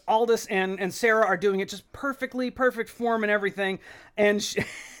 Aldous and Sarah are doing it just perfect form and everything. And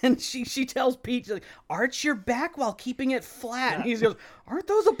she tells Pete, she's like, arch your back while keeping it flat. And he goes, aren't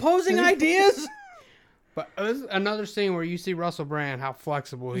those opposing ideas? But there's another scene where you see Russell Brand, how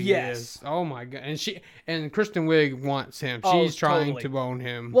flexible he is. Oh my god! And Kristen Wiig wants him. She's trying to bone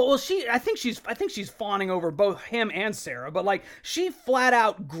him. Well, I think she's fawning over both him and Sarah, but like she flat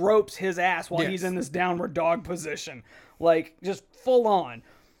out gropes his ass while he's in this downward dog position, like just full on.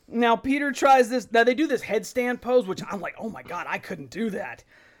 Now Peter tries this. Now they do this headstand pose, which I'm like, oh my god, I couldn't do that,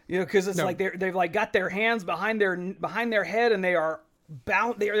 because it's like they've like got their hands behind their head and they are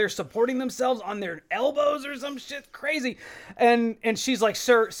bound. They're supporting themselves on their elbows or some shit crazy, and she's like,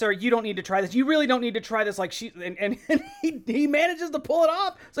 sir, you don't need to try this. You really don't need to try this. Like and he manages to pull it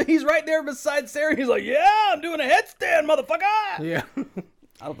off. So he's right there beside Sarah. He's like, yeah, I'm doing a headstand, motherfucker. Yeah.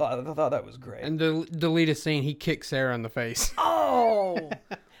 I thought that was great. And the deleted scene, he kicks Sarah in the face. Oh,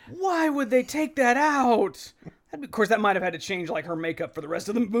 why would they take that out? Of course, that might have had to change like her makeup for the rest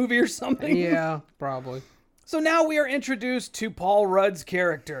of the movie or something. Yeah, probably. So now we are introduced to Paul Rudd's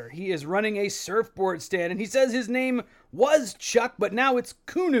character. He is running a surfboard stand, and he says his name was Chuck, but now it's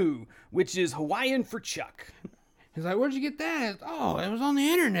Kunu, which is Hawaiian for Chuck. He's like, where'd you get that? Oh, it was on the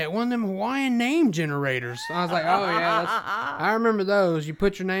internet, one of them Hawaiian name generators. I was like, oh yeah, I remember those. You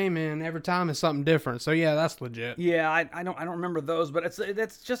put your name in, every time it's something different. So yeah, that's legit. Yeah, I don't remember those, but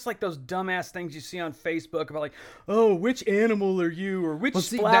it's just like those dumbass things you see on Facebook about like, oh, which animal are you, or which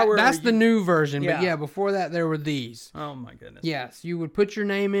flower that's are you? the new version, but yeah, before that there were these. Oh my goodness. Yes, you would put your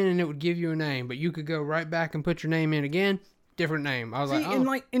name in and it would give you a name, but you could go right back and put your name in again. Different name. I was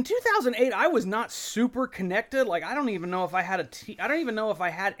in 2008, I was not super connected. Like, I don't even know if I had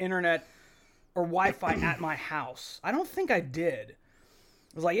internet or Wi-Fi at my house. I don't think I did.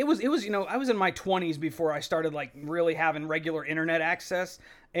 It was I was in my 20s before I started like really having regular internet access.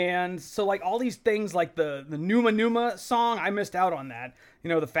 And so like all these things like the Numa Numa song, I missed out on that.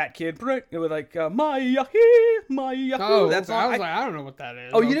 The fat kid, it was like my Oh, that song. I was like, I don't know what that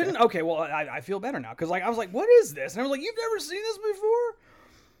is. Oh, you didn't? Okay, well, I feel better now because like I was like, what is this? And I was like, you've never seen this before?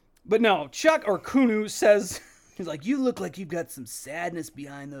 But no, Chuck or Kunu says, he's like, you look like you've got some sadness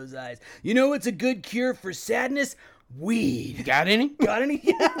behind those eyes. You know what's a good cure for sadness? Weed. Got any? Got any?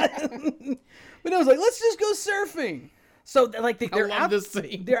 Yeah. But I was like, let's just go surfing. So like they're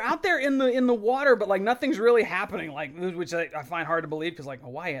out there in the water, but like nothing's really happening. Like, which I find hard to believe because like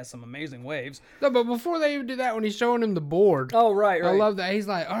Hawaii has some amazing waves. No, but before they even do that, when he's showing him the board, oh right. I love that. He's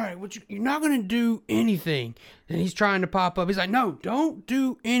like, all right, you're not gonna do anything, and he's trying to pop up. He's like, no, don't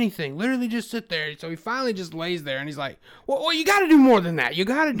do anything. Literally just sit there. So he finally just lays there, and he's like, well, you got to do more than that. You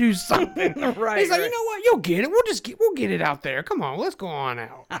got to do something. Right. He's like, you know what? You'll get it. We'll get it out there. Come on, let's go on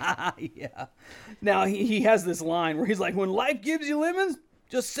out. Yeah. Now he has this line where he's like, when life gives you lemons,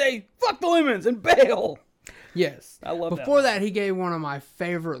 just say fuck the lemons and bail. Yes. I love that. Before that, he gave one of my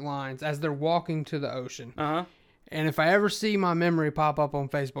favorite lines as they're walking to the ocean. Uh-huh. And if I ever see my memory pop up on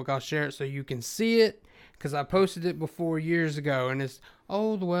Facebook, I'll share it so you can see it. Because I posted it before years ago. And it's,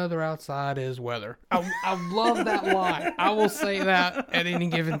 oh, the weather outside is weather. I love that line. I will say that at any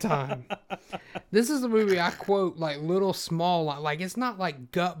given time. This is a movie I quote like little small, like it's not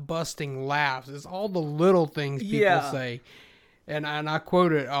like gut-busting laughs. It's all the little things people say. And I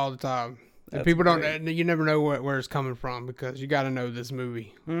quote it all the time. And people don't, you never know where it's coming from because you got to know this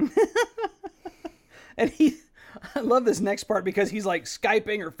movie. And I love this next part because he's like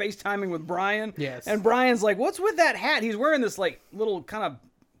Skyping or FaceTiming with Brian. Yes. And Brian's like, what's with that hat? He's wearing this like little kind of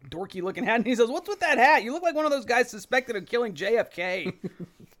dorky looking hat. And he says, what's with that hat? You look like one of those guys suspected of killing JFK.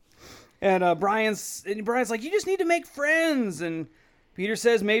 And Brian's like, you just need to make friends. And Peter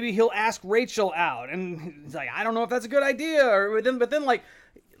says maybe he'll ask Rachel out. And he's like, I don't know if that's a good idea. But then like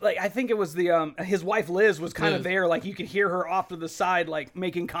I think it was his wife Liz was kind of there. Like you could hear her off to the side, like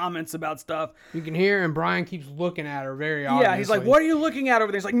making comments about stuff. You can hear, and Brian keeps looking at her very obviously. Yeah, he's like, what are you looking at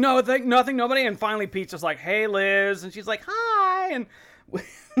over there? He's like, no, nothing, nobody. And finally Pete's just like, hey Liz. And she's like, hi. And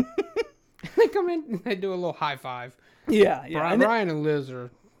they come in and they do a little high five. Yeah. Brian and Liz are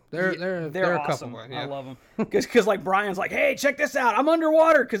they're a awesome. couple. Yeah. I love them because like Brian's like, hey, check this out, I'm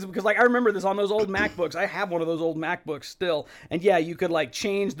underwater because like I remember this on those old MacBooks. I have one of those old MacBooks still, and yeah, you could like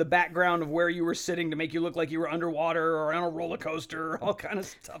change the background of where you were sitting to make you look like you were underwater or on a roller coaster, all kind of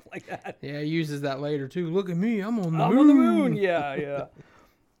stuff like that. Yeah, he uses that later too. Look at me, I'm on the moon. I'm on the moon. Yeah.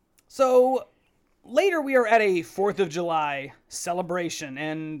 So later we are at a 4th of July celebration,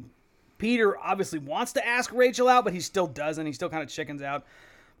 and Peter obviously wants to ask Rachel out, but he still doesn't. He still kind of chickens out.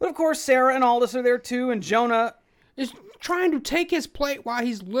 But of course, Sarah and Aldous are there too, and Jonah. is trying to take his plate while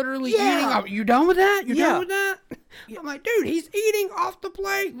he's literally eating. You done with that? You done with that? I'm like, dude, he's eating off the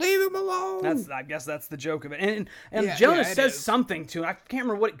plate. Leave him alone. I guess that's the joke of it. And Jonah says something to him. I can't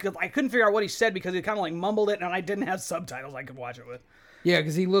remember what, cause I couldn't figure out what he said because he kind of like mumbled it, and I didn't have subtitles I could watch it with. Yeah,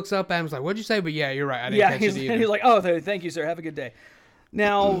 because he looks up at him, and like, what'd you say? But yeah, you're right. I didn't catch it either. And he's like, oh, thank you, sir. Have a good day.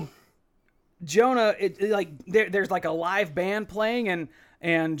 Now, Jonah, there's like a live band playing,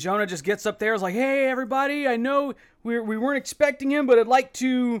 and Jonah just gets up there. Is like, hey, everybody, I know we weren't expecting him, but I'd like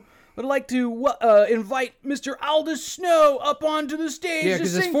to invite Mr. Aldous Snow up onto the stage. Yeah,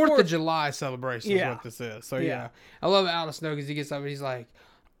 because it's 4th of July celebration is what this is. So yeah. I love Aldous Snow because he gets up and he's like,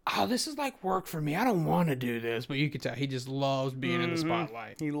 oh, this is like work for me. I don't want to do this, but you can tell he just loves being in the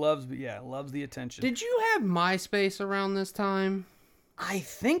spotlight. He loves the attention. Did you have MySpace around this time? I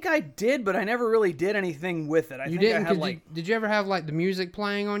think I did, but I never really did anything with it. I did you ever have like the music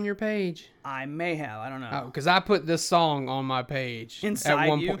playing on your page? I may have. I don't know. Oh, because I put this song on my page inside at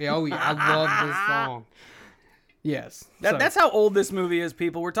one you? point. Oh yeah, I love this song. Yes, that's how old this movie is,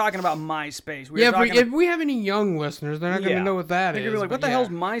 people. We're talking about MySpace. If we have any young listeners, they're not going to know what that is. They're going to be like, what the hell's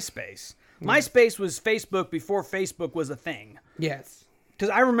MySpace? MySpace was Facebook before Facebook was a thing. Yes. Because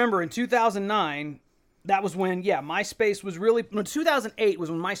I remember in 2009, that was when, MySpace was really... No, 2008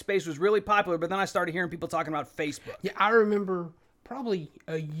 was when MySpace was really popular, but then I started hearing people talking about Facebook. Yeah, I remember probably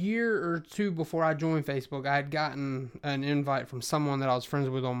a year or two before I joined Facebook, I had gotten an invite from someone that I was friends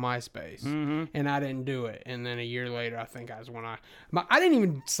with on MySpace, and I didn't do it. And then a year later, I think I didn't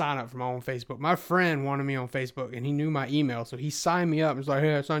even sign up for my own Facebook. My friend wanted me on Facebook, and he knew my email, so he signed me up. He was like,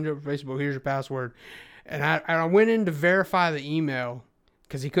 hey, I signed you up for Facebook. Here's your password. And I went in to verify the email,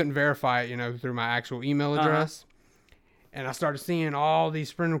 because he couldn't verify it, through my actual email address. And I started seeing all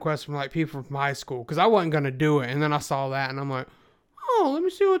these friend requests from like people from high school, because I wasn't going to do it. And then I saw that, and I'm like, oh, let me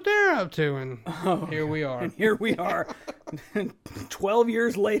see what they're up to. And here we are. And here we are. 12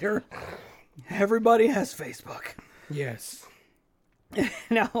 years later, everybody has Facebook. Yes.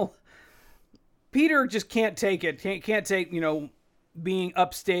 Now, Peter just can't take it. Can't take, being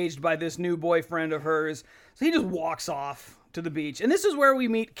upstaged by this new boyfriend of hers. So he just walks off to the beach. And this is where we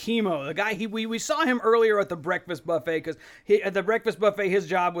meet Chemo, the guy we saw him earlier at the breakfast buffet, because at the breakfast buffet his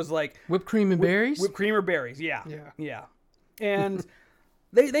job was like whipped cream and berries. Whipped cream or berries, yeah. And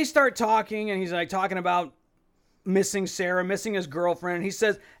they start talking, and he's like talking about missing Sarah, missing his girlfriend. And he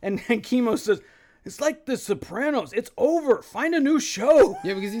says, and Chemo says, it's like The Sopranos. It's over. Find a new show.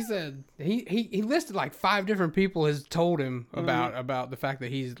 Yeah, because he said he listed like 5 different people has told him about the fact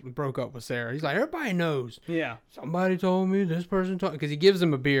that he's broke up with Sarah. He's like, everybody knows. Yeah. Somebody told me. This person told. Because he gives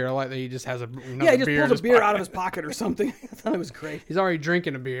him a beer. I like that he just has another beer. Yeah, he just pulls a beer out of his pocket or something. I thought it was great. He's already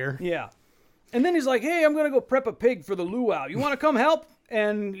drinking a beer. Yeah. And then he's like, hey, I'm gonna go prep a pig for the luau. You want to come help?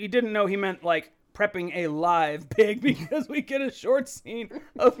 And he didn't know he meant like prepping a live pig, because we get a short scene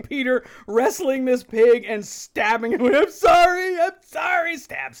of Peter wrestling this pig and stabbing him. I'm sorry.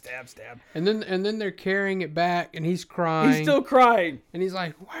 Stab. And then they're carrying it back, and he's crying. He's still crying. And he's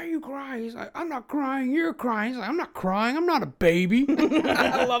like, why are you crying? He's like, I'm not crying. You're crying. He's like, I'm not crying. I'm not a baby.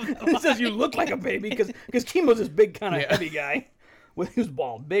 I love that. He says you look like a baby because Chemo's this big kind of heavy guy. With his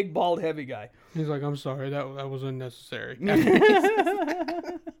bald, big, bald, heavy guy. He's like, I'm sorry, that was unnecessary.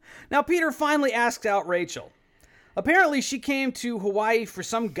 Now, Peter finally asks out Rachel. Apparently, she came to Hawaii for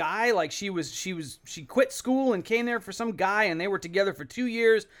some guy. Like she quit school and came there for some guy, and they were together for 2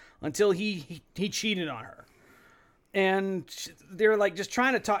 years until he cheated on her. And they're like just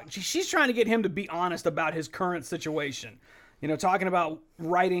trying to talk. She's trying to get him to be honest about his current situation. Talking about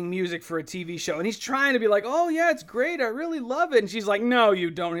writing music for a TV show. And he's trying to be like, oh, yeah, it's great. I really love it. And she's like, no, you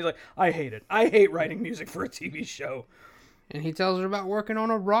don't. And he's like, I hate it. I hate writing music for a TV show. And he tells her about working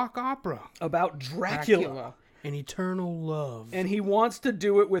on a rock opera. About Dracula. An eternal love. And he wants to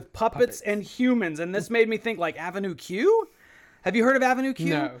do it with puppets and humans. And this made me think like Avenue Q. Have you heard of Avenue Q?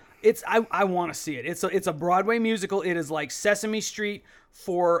 No. I want to see it. It's a Broadway musical. It is like Sesame Street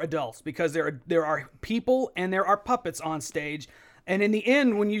for adults, because there are people and there are puppets on stage. And in the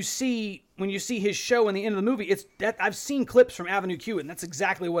end, when you see his show in the end of the movie, I've seen clips from Avenue Q, and that's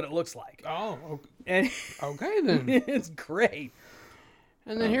exactly what it looks like. Oh, okay. And okay then. It's great.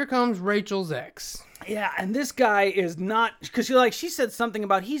 And then here comes Rachel's ex. Yeah, and this guy is not, because she said something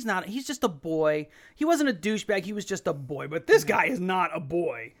about he's just a boy. He wasn't a douchebag, he was just a boy. But this guy is not a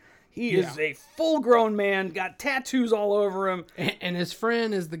boy. He is a full-grown man, got tattoos all over him. And his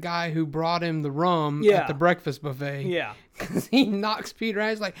friend is the guy who brought him the rum at the breakfast buffet. Yeah. Because he knocks Peter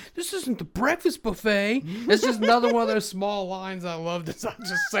out. He's like, this isn't the breakfast buffet. It's just another one of those small lines I love to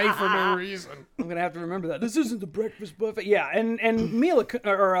just say for no reason. I'm going to have to remember that. This isn't the breakfast buffet. Yeah, and Mila,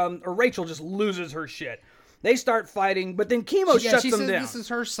 or Rachel just loses her shit. They start fighting, but then Chemo shuts them down. This is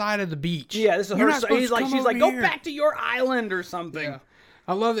her side of the beach. Yeah, this is You're her not side. supposed to come She's over like, go here." back to your island or something. Yeah.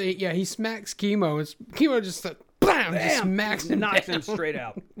 I love that. Yeah, he smacks Chemo. Chemo just bam, just smacks him, knocks down. him straight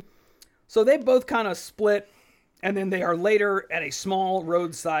out. So they both kind of split, and then they are later at a small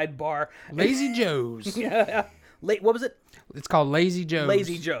roadside bar. Lazy Joe's. Yeah. What was it? It's called Lazy Joe's.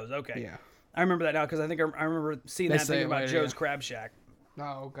 Lazy Joe's. Okay. Yeah. I remember that now because I think I remember seeing They that say thing it about later, Joe's yeah. Crab Shack.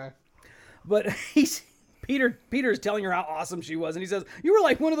 Oh, okay. But Peter's telling her how awesome she was, and he says, "You were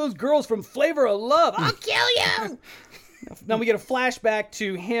like one of those girls from Flavor of Love. I'll kill you." Now we get a flashback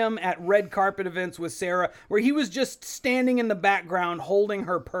to him at red carpet events with Sarah, where he was just standing in the background holding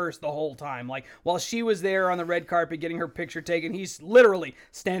her purse the whole time. Like, while she was there on the red carpet getting her picture taken, he's literally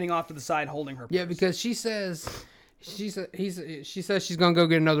standing off to the side holding her purse. Yeah, because she says she says she's gonna go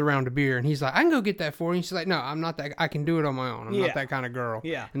get another round of beer, and he's like, "I can go get that for you." And she's like, "No, I'm not that. I can do it on my own. I'm Yeah. not that kind of girl."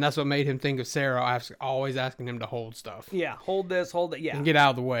 Yeah. and that's what made him think of Sarah always asking him to hold stuff Yeah, hold this, hold that. Yeah. and get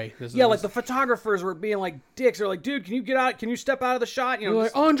out of the way. Yeah, like the photographers were being like dicks. They're like, "Dude, can you get out? Can you step out of the shot?" You know, You're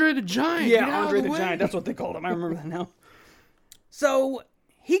like Andre the Giant. yeah, get out Andre of the way. Giant. That's what they called him. I remember that now. So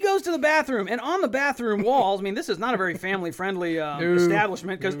he goes to the bathroom, and on the bathroom walls, I mean, this is not a very family-friendly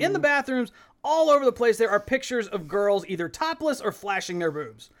establishment, because in the bathrooms, all over the place, there are pictures of girls either topless or flashing their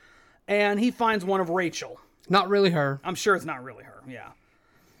boobs. And he finds one of Rachel. Not really her. I'm sure it's not really her. Yeah.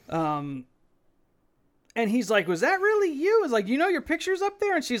 And he's like, "Was that really you?" It's like, "You know your picture's up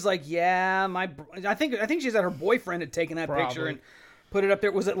there?" And she's like, "Yeah, I think she said her boyfriend had taken that picture Probably. and put it up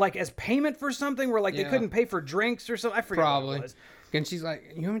there. Was it like as payment for something where like they Yeah. couldn't pay for drinks or something? I forget what Probably. it was. And she's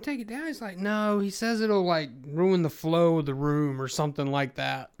like, "You want me to take it down?" He's like, "No." He says it'll like ruin the flow of the room or something like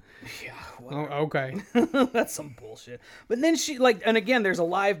that. Yeah, Oh, okay. that's some bullshit. But then she and again, there's a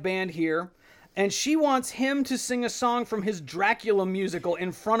live band here. And she wants him to sing a song from his Dracula musical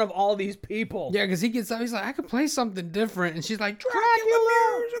in front of all these people. Yeah, because he gets up, he's like, "I could play something different," and she's like,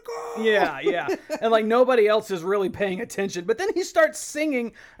 "Dracula musical." Yeah. And like nobody else is really paying attention. But then he starts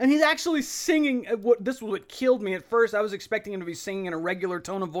singing, and he's actually singing. This was what killed me at first. I was expecting him to be singing in a regular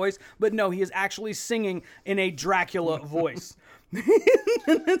tone of voice, but no, he is actually singing in a Dracula voice.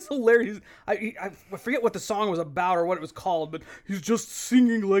 That's hilarious. I forget what the song was about or what it was called, but he's just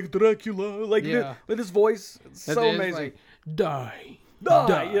singing like Dracula, like Yeah. with his voice. It's so It is amazing. like, die.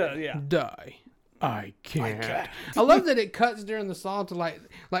 Yeah. Die. I can't. I love that it cuts during the song to like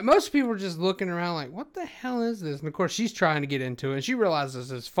most people are just looking around like, "What the hell is this?" And of course she's trying to get into it, and she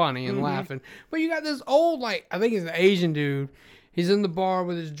realizes it's funny and laughing. But you got this old, I think he's an Asian dude. He's in the bar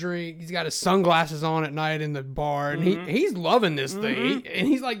with his drink. He's got his sunglasses on at night in the bar, and he's loving this thing. And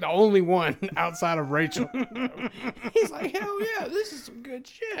he's like the only one outside of Rachel. He's like, "Hell yeah, this is some good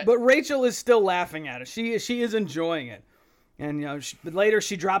shit." But Rachel is still laughing at it. She is enjoying it. And but later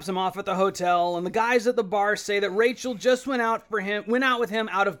she drops him off at the hotel, and the guys at the bar say that Rachel just went out with him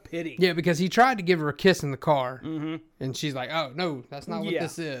out of pity. Yeah, because he tried to give her a kiss in the car, and she's like, "Oh no, that's not what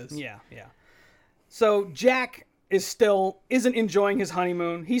this is." Yeah. So Jack isn't enjoying his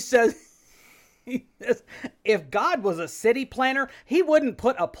honeymoon. He says, if God was a city planner, he wouldn't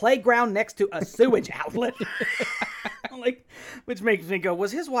put a playground next to a sewage outlet. Which makes me go,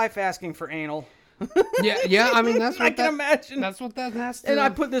 was his wife asking for anal? Yeah. I mean, that's what I can imagine. That's what that has to. And I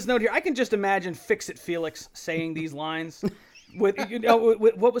put this note here. I can just imagine Fix-It Felix saying these lines. with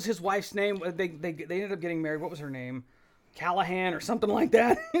what was his wife's name? They ended up getting married. What was her name? Callahan or something like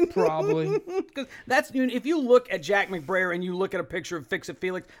that. Probably. Because if you look at Jack McBrayer and you look at a picture of Fix-It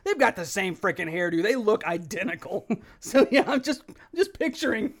Felix, they've got the same freaking hairdo. They look identical. So yeah, I'm just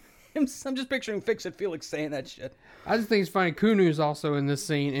picturing him. I'm just picturing Fix-It Felix saying that shit. I just think it's funny. Kunu's also in this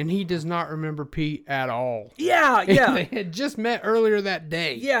scene, and he does not remember Pete at all. Yeah. They had just met earlier that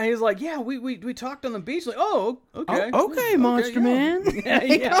day. Yeah, he's like, yeah, we talked on the beach. Like, oh, okay. Okay, Monster Man.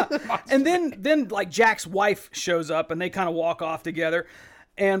 Yeah. And then like Jack's wife shows up, and they kind of walk off together.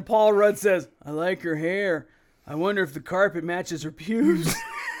 And Paul Rudd says, "I like her hair. I wonder if the carpet matches her pubes."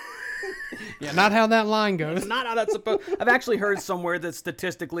 Yeah, not how that line goes. Not how that's supposed. I've actually heard somewhere that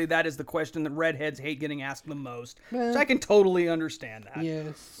statistically that is the question that redheads hate getting asked the most. So I can totally understand that.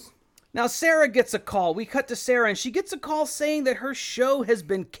 Yes. Now Sarah gets a call. We cut to Sarah, and she gets a call saying that her show has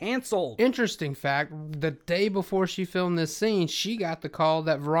been canceled. Interesting fact, the day before she filmed this scene, she got the call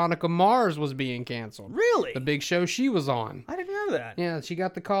that Veronica Mars was being canceled. Really? The big show she was on. I didn't know that. Yeah, she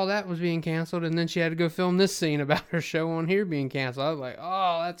got the call that was being canceled, and then she had to go film this scene about her show on here being canceled. I was like,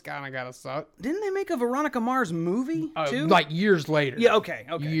 oh, that's kind of gotta suck. Didn't they make a Veronica Mars movie too? Like years later. Yeah, okay.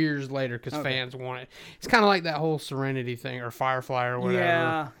 Years later, because fans want it. It's kind of like that whole Serenity thing, or Firefly, or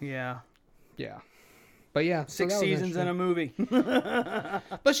whatever. Yeah. Yeah. But yeah, so 6 that was seasons in a movie.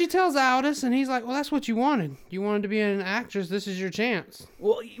 But she tells Aldous, and he's like, "Well, that's what you wanted. You wanted to be an actress. This is your chance."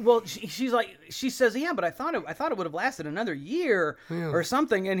 Well, she's like, she says, yeah, but I thought it would have lasted another year or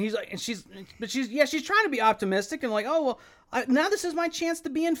something. And he's like, she's trying to be optimistic and like, oh well, now this is my chance to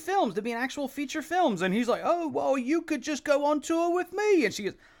be in films, to be in actual feature films. And he's like, oh well, you could just go on tour with me. And she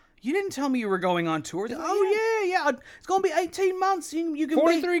goes, you didn't tell me you were going on tour. Oh yeah, it's gonna be 18 months. You can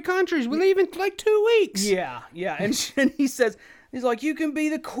 43 countries. We leave in like 2 weeks. Yeah. And he says. He's like, you can be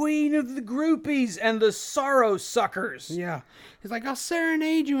the queen of the groupies and the sorrow suckers. Yeah. He's like, I'll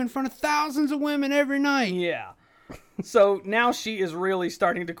serenade you in front of thousands of women every night. Yeah. So now she is really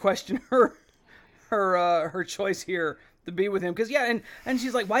starting to question her choice here to be with him. Because, and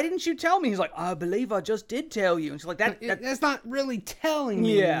she's like, why didn't you tell me? He's like, I believe I just did tell you. And she's like, that's not really telling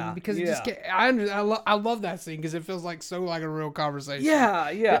me. Yeah. Because it just I love that scene because it feels like so like a real conversation.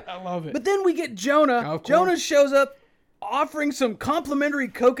 Yeah. I love it. But then we get Jonah. Jonah shows up offering some complimentary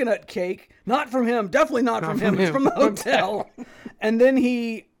coconut cake. Not from him. Definitely not from him. It's from the hotel. And then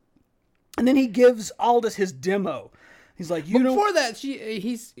he gives Aldous his demo. He's like, before that,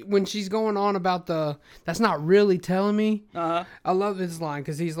 when she's going on about that's not really telling me. I love this line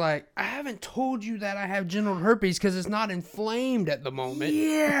because he's like, I haven't told you that I have genital herpes because it's not inflamed at the moment.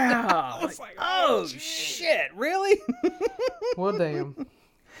 Yeah. I was like, oh shit, really? Well, damn.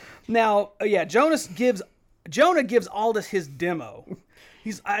 Now, Jonah gives Aldous his demo.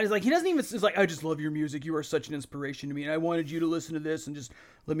 He's like, he doesn't even, he's like, I just love your music. You are such an inspiration to me. And I wanted you to listen to this and just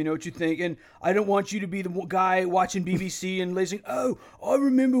let me know what you think. And I don't want you to be the guy watching BBC and listening, oh, I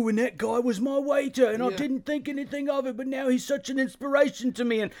remember when that guy was my waiter and I didn't think anything of it, but now he's such an inspiration to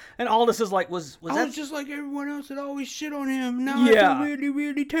me. And Aldous is like, was that? I was just like everyone else that always shit on him. Now I feel really,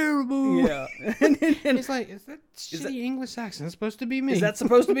 really terrible. Yeah. And he's like, is that shitty English accent supposed to be me? Is that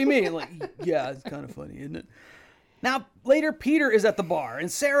supposed to be me? And like, yeah, it's kind of funny, isn't it? Now, later, Peter is at the bar,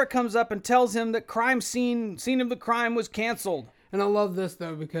 and Sarah comes up and tells him that scene of the crime was canceled. And I love this,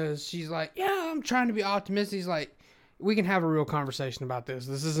 though, because she's like, yeah, I'm trying to be optimistic. He's like, we can have a real conversation about this.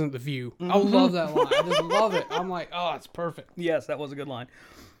 This isn't The View. I love that line. I just love it. I'm like, oh, it's perfect. Yes, that was a good line.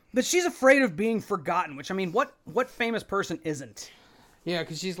 But she's afraid of being forgotten, which, I mean, what famous person isn't? Yeah,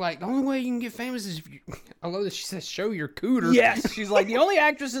 because she's like, the only way you can get famous is if you... I love that she says, show your cooter. Yes, she's like, the only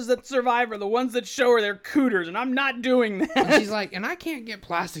actresses that survive are the ones that show her their cooters, and I'm not doing that. And she's like, and I can't get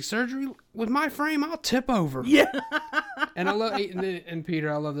plastic surgery. With my frame, I'll tip over. Yeah. And I love, and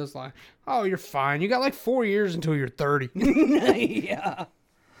Peter, I love this line. Oh, you're fine. You got like 4 years until you're 30. Yeah.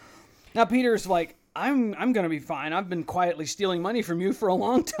 Now, Peter's like, I'm going to be fine. I've been quietly stealing money from you for a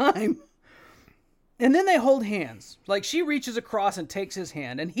long time. And then they hold hands. Like, she reaches across and takes his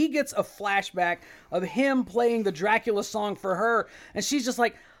hand, and he gets a flashback of him playing the Dracula song for her, and she's just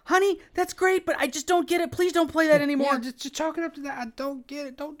like, honey, that's great, but I just don't get it. Please don't play that anymore. Yeah, just chalk it up to that. I don't get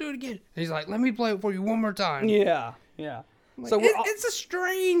it. Don't do it again. And he's like, let me play it for you one more time. Yeah. Like, so it's a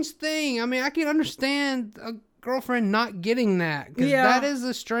strange thing. I mean, I can understand a girlfriend not getting that, because that is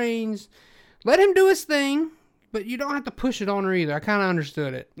a strange... Let him do his thing, but you don't have to push it on her either. I kind of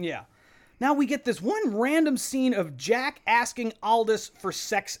understood it. Yeah. Now we get this one random scene of Jack asking Aldous for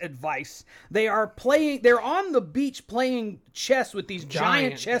sex advice. They're on the beach playing chess with these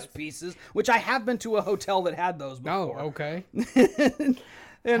giant chess pieces, which I have been to a hotel that had those before. Oh, okay.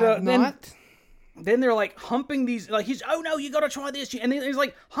 Then they're like humping these, like oh no, you gotta try this. And then he's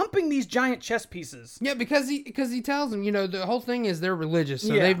like humping these giant chess pieces. Yeah, because he tells them, the whole thing is they're religious.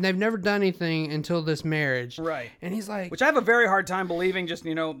 So they've never done anything until this marriage. Right. And he's like, which I have a very hard time believing, just,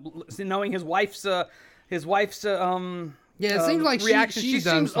 knowing his wife's it seems like reaction. She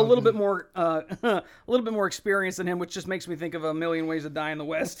seems a little bit more experienced than him, which just makes me think of A Million Ways to Die in the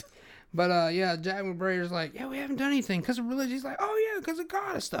West. But, Jack McBrader's like, we haven't done anything because of religion. He's like, oh, yeah, because of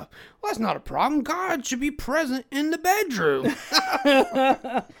God and stuff. Well, that's not a problem. God should be present in the bedroom.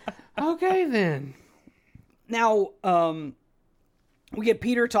 Okay, then. Now, we get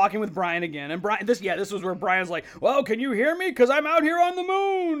Peter talking with Brian again. And Brian, this was where Brian's like, well, can you hear me? Because I'm out here on the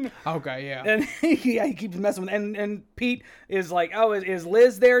moon. Okay, yeah. And he keeps messing with and Pete is like, oh, is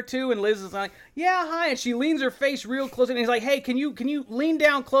Liz there too? And Liz is like, yeah, hi. And she leans her face real close. And he's like, hey, can you lean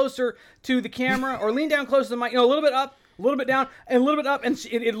down closer to the camera or lean down closer to the mic? A little bit up, a little bit down, and a little bit up. And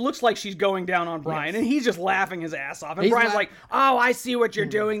it looks like she's going down on Brian. Yes. And he's just laughing his ass off. And Brian's like, oh, I see what you're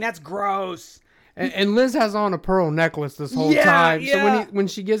doing. That's gross. And Liz has on a pearl necklace this whole time. Yeah. So when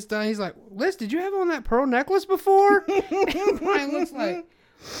she gets done, he's like, Liz, did you have on that pearl necklace before? And Brian looks like,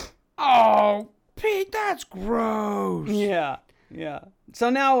 oh, Pete, that's gross. Yeah. So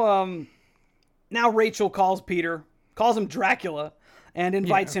now Rachel calls him Dracula. and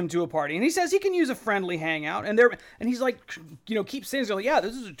invites him to a party. And he says he can use a friendly hangout. And he's like, keeps saying, yeah,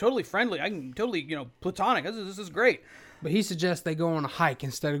 this is totally friendly. I can totally, platonic. This is great. But he suggests they go on a hike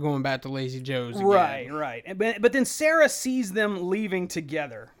instead of going back to Lazy Joe's again. Right. But then Sarah sees them leaving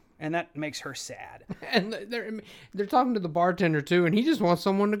together, and that makes her sad. And they're talking to the bartender too, and he just wants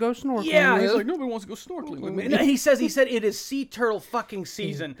someone to go snorkeling. Yeah, with. he's like, nobody wants to go snorkeling with me. And he said it is sea turtle fucking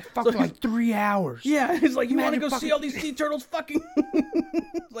season. Fuck like 3 hours. Yeah, he's like, you want to go fucking... see all these sea turtles fucking?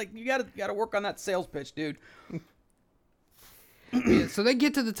 Like, you gotta work on that sales pitch, dude. Yeah, so they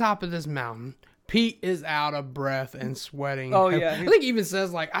get to the top of this mountain. Pete is out of breath and sweating. Oh yeah, I think he even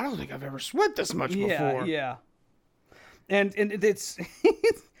says like, I don't think I've ever sweat this much before. Yeah. And it's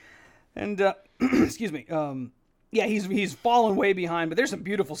and excuse me. Yeah, he's fallen way behind, but there's some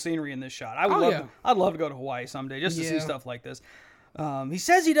beautiful scenery in this shot. I'd love to go to Hawaii someday just to see stuff like this. He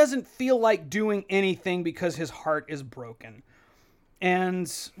says he doesn't feel like doing anything because his heart is broken.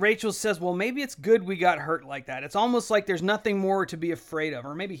 And Rachel says, well, maybe it's good we got hurt like that. It's almost like there's nothing more to be afraid of.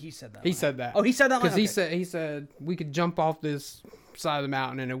 Or maybe he said that. He said that. Oh, he said that? Because he said we could jump off this side of the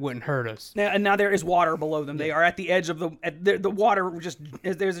mountain and it wouldn't hurt us. Now there is water below them. They are at the edge of the water.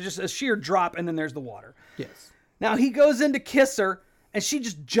 There's just a sheer drop, and then there's the water. Yes. Now he goes in to kiss her, and she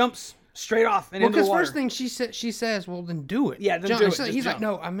just jumps straight off and into the water. Because first thing she says, well, then do it. Yeah, then do it. He's like,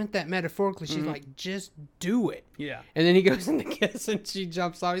 no, I meant that metaphorically. She's like, just do it. Yeah. And then he goes in to kiss, and she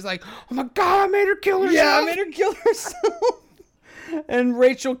jumps off. He's like, oh my God, I made her kill herself. Yeah, I made her kill herself. And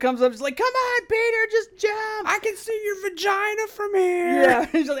Rachel comes up, she's like, come on, Peter, just jump. I can see your vagina from here. Yeah,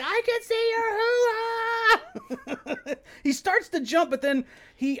 he's like, I can see your hoo-ha. He starts to jump, but then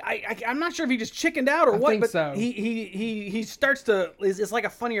I'm not sure if he just chickened out or what, think but so. he starts to, it's like a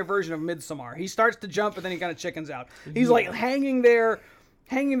funnier version of Midsommar. He starts to jump, but then he kind of chickens out. He's like hanging there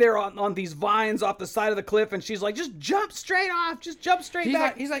on these vines off the side of the cliff, and she's like, just jump straight off, just jump straight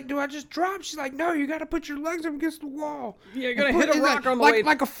back. He's like, do I just drop? She's like, no, you got to put your legs up against the wall. Yeah, you're going to hit a rock on the way.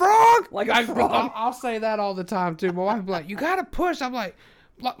 Like a frog? Like a frog. I'll say that all the time, too. My wife will be like, you got to push. I'm like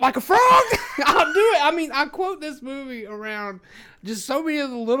a frog? I'll do it. I mean, I quote this movie around just so many of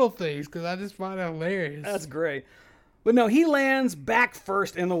the little things because I just find it hilarious. That's great. But no, he lands back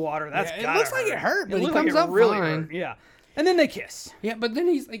first in the water. It looks like it hurt, but he looks comes like up really fine. hurt. Yeah. And then they kiss. Yeah, but then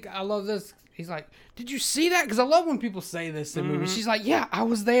he's like, I love this. He's like, did you see that? Because I love when people say this in movies. She's like, yeah, I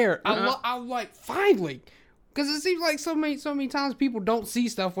was there. I'm like, finally. Because it seems like so many times people don't see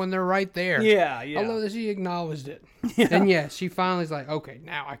stuff when they're right there. Yeah. I love that she acknowledged it. Yeah. And she finally's like, okay,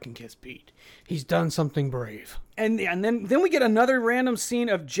 now I can kiss Pete. He's done something brave. And then we get another random scene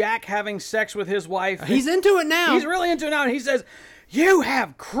of Jack having sex with his wife. He's into it now. He's really into it now. And he says, you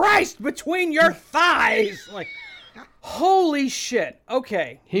have Christ between your thighs. Like, holy shit.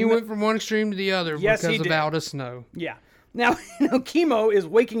 Okay. He went from one extreme to the other because he of did. Out of Snow. Yeah. Now, Chemo is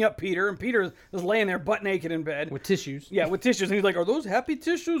waking up Peter, and Peter is laying there butt naked in bed. With tissues. Yeah, with tissues. And he's like, are those happy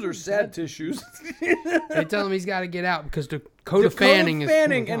tissues or sad tissues? They tell him he's got to get out because Dakota Fanning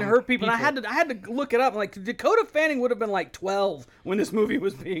and her people. And I had to look it up. Like, Dakota Fanning would have been like 12 when this movie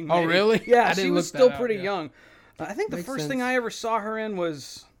was being made. Oh, really? Yeah, she was still pretty yeah. young. I think the first thing I ever saw her in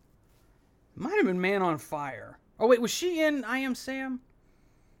might have been Man on Fire. Oh, wait, was she in I Am Sam?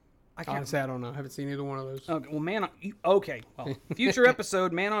 Honestly, I don't know. I haven't seen either one of those. Okay, well, future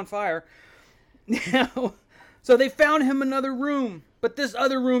episode, Man on Fire. Now, so they found him another room, but this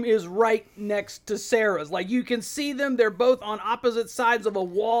other room is right next to Sarah's. Like, you can see them. They're both on opposite sides of a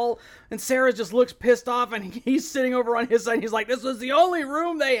wall, and Sarah just looks pissed off, and he's sitting over on his side. He's like, this was the only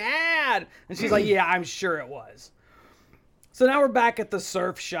room they had. And she's like, yeah, I'm sure it was. So now we're back at the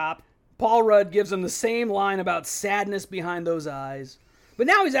surf shop. Paul Rudd gives him the same line about sadness behind those eyes. But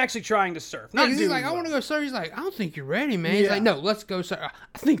now he's actually trying to surf. He's like, I want to go surf. He's like, I don't think you're ready, man. He's like, no, let's go surf.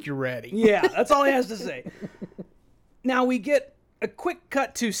 I think you're ready. Yeah, that's all he has to say. Now we get a quick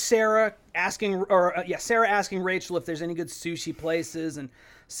cut to Sarah asking Rachel if there's any good sushi places, and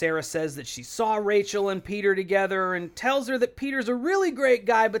Sarah says that she saw Rachel and Peter together and tells her that Peter's a really great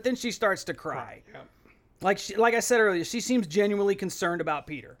guy, but then she starts to cry. Right. Yeah. Like I said earlier, she seems genuinely concerned about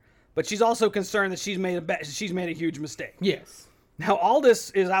Peter, but she's also concerned that she's made a huge mistake. Yes. Now,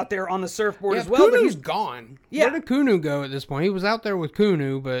 Aldous is out there on the surfboard as well. Kunu's gone. Yeah. Where did Kunu go at this point? He was out there with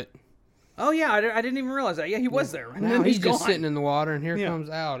Kunu, but... Oh, yeah, I didn't even realize that. Yeah, he was there. And now then he's gone. just sitting in the water, and here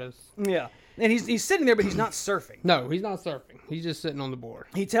comes Aldous. Yeah. And he's sitting there, but he's not surfing. No, he's not surfing. He's just sitting on the board.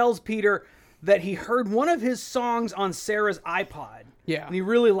 He tells Peter that he heard one of his songs on Sarah's iPod. Yeah. And he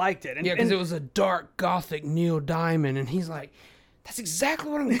really liked it. Because it was a dark, gothic Neil Diamond, and he's like, that's exactly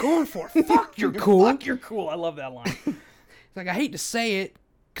what I'm going for. Fuck, you're cool. Fuck, you're cool. I love that line. It's like, I hate to say it,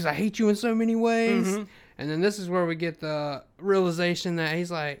 because I hate you in so many ways. And then this is where we get the realization that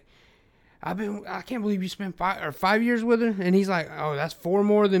he's like, I can't believe you spent 5 years with her. And he's like, oh, that's 4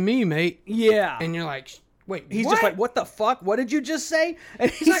 more than me, mate. Yeah. And you're like, wait, He's what? just like, what the fuck? What did you just say? And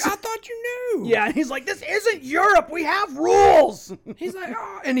He's like, I thought you knew. yeah, and he's like, this isn't Europe. We have rules. He's like,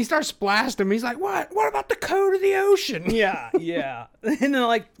 oh, and he starts blasting him. He's like, what? What about the code of the ocean? Yeah. And then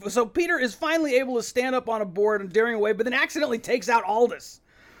like, so Peter is finally able to stand up on a board and daring away, but then accidentally takes out Aldous.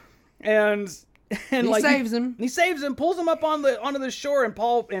 And he like saves him. He saves him, pulls him up onto the shore, and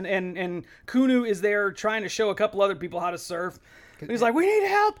Paul and Kunu is there trying to show a couple other people how to surf. And he's like, we need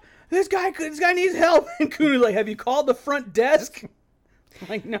help. This guy needs help. And Kunu's like, have you called the front desk? I'm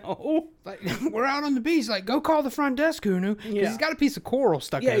like, no. Like, we're out on the beach. Like, go call the front desk, Kunu. Because Yeah. he's got a piece of coral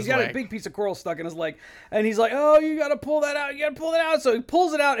stuck in Yeah, his he's got leg. a big piece of coral stuck in his leg. And he's like, oh, you got to pull that out. You got to pull that out. So he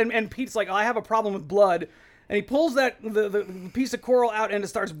pulls it out, and Pete's like, I have a problem with blood. And he pulls the piece of coral out, and it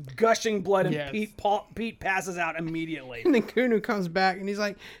starts gushing blood, and Yes. Pete passes out immediately. And then Kunu comes back, and he's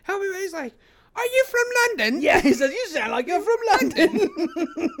like, help me. He's like, are you from London? Yeah, he says, you sound like you're from London.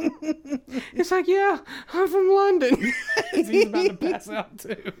 It's like, yeah, I'm from London. He's about to pass out,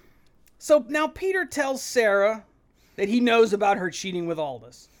 too. So now Peter tells Sarah that he knows about her cheating with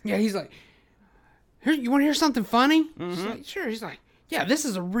Aldous. Yeah, he's like, here, you want to hear something funny? She's like, sure. He's like, yeah, this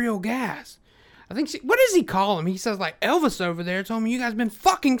is a real gas. I think what does he call him? He says, like, Elvis over there told me you guys been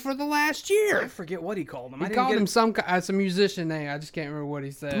fucking for the last I year. forget what he called him. He called him some musician name. I just can't remember what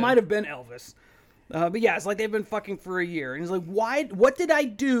he said. It might have been Elvis. But yeah, it's like they've been fucking for a year. And he's like, what did I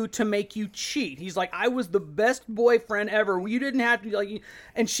do to make you cheat? He's like, I was the best boyfriend ever. You didn't have to be like,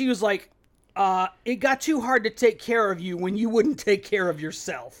 and she was like, it got too hard to take care of you when you wouldn't take care of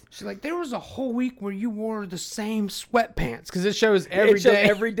yourself. She's like, there was a whole week where you wore the same sweatpants. Because it shows every It shows day.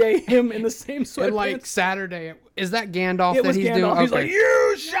 every day him in the same sweatpants. And like Saturday, is that Gandalf it that was he's Gandalf. doing? He's Okay. like,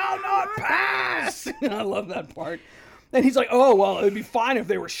 you shall not pass. I love that part. And he's like, oh, well, it would be fine if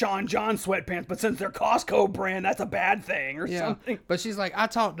they were Sean John sweatpants, but since they're Costco brand, that's a bad thing or something. But she's like, I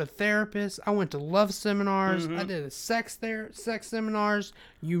talked to therapists. I went to love seminars. Mm-hmm. I did a sex seminars.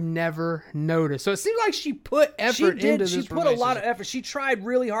 You never noticed. So it seems like she put effort into this She put a lot of relationship. effort. She tried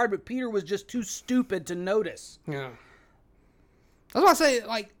really hard, but Peter was just too stupid to notice. Yeah. That's why I say,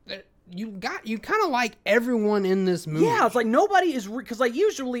 like, you kind of like everyone in this movie. Yeah, it's like nobody is... Because like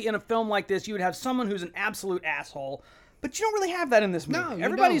usually in a film like this, you would have someone who's an absolute asshole, but you don't really have that in this movie. No, you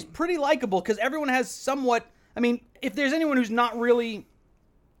Everybody's don't. pretty likable because everyone has somewhat... I mean, if there's anyone who's not really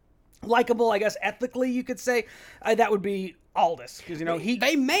likable, I guess ethically you could say, that would be Aldous. Because, you know,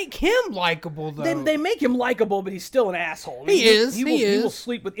 they make him likable, though. They make him likable, but he's still an asshole. He is. He will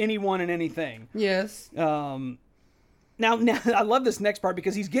sleep with anyone and anything. Yes. Now, I love this next part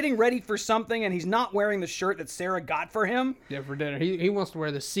because he's getting ready for something and he's not wearing the shirt that Sarah got for him. Yeah, for dinner. He wants to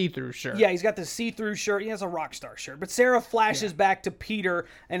wear the see-through shirt. Yeah, he's got the see-through shirt. He has a rock star shirt. But Sarah flashes back to Peter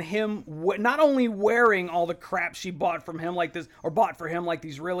and him not only wearing all the crap she bought from him like this, or bought for him like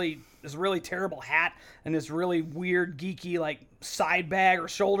this really terrible hat and this really weird geeky like side bag or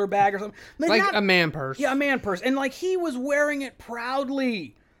shoulder bag or something. But Like a man purse. Yeah, a man purse. And like he was wearing it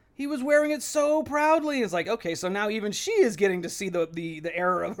proudly. He was wearing it so proudly. It's like, okay, so now even she is getting to see the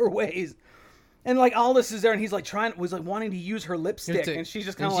error of her ways. And like Aldous is there and he's like wanting to use her lipstick and she's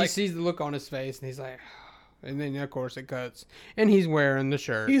just kind of like... she sees the look on his face and he's like... And then, of course, it cuts. And he's wearing the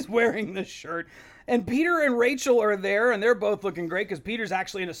shirt. He's wearing the shirt. And Peter and Rachel are there, and they're both looking great because Peter's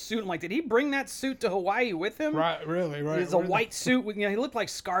actually in a suit. I'm like, did he bring that suit to Hawaii with him? Right, really, right. It's a white suit. With, he looked like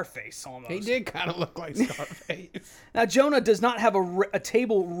Scarface almost. He did kind of look like Scarface. Now, Jonah does not have a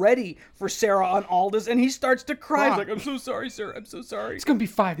table ready for Sarah on Aldous, and he starts to cry. He's like, I'm so sorry, sir. I'm so sorry. It's going to be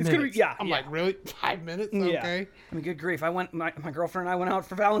 5 minutes. Gonna be, yeah. I'm like, really? 5 minutes? Yeah. Okay. I mean, good grief. My girlfriend and I went out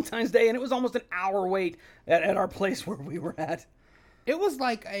for Valentine's Day, and it was almost an hour wait at our place where we were at. It was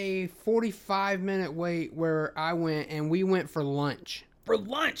like a 45-minute wait where I went, and we went for lunch. For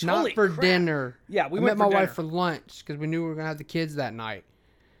lunch? Not Holy for crap. dinner. Yeah, we I went met for my wife dinner. for lunch because we knew we were going to have the kids that night.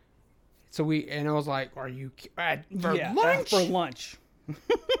 So and I was like, are you... for lunch? For lunch.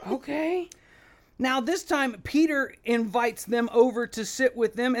 Okay. Now, this time, Peter invites them over to sit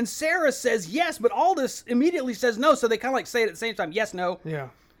with them, and Sarah says yes, but Aldous immediately says no, so they kind of like say it at the same time, yes, no. Yeah.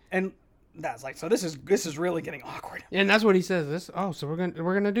 And that's like, so this is really getting awkward. And that's what he says. So we're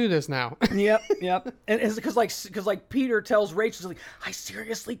gonna do this now. Yep. And it's because like Peter tells Rachel, like, I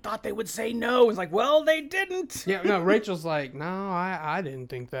seriously thought they would say no. It's like, well, they didn't. Yeah, no, Rachel's like, no, I didn't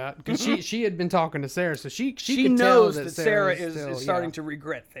think that. Because she had been talking to Sarah, so she She could knows tell that Sarah is still, is starting to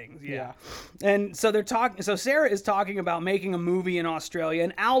regret things. Yeah. And so they're talking. So Sarah is talking about making a movie in Australia,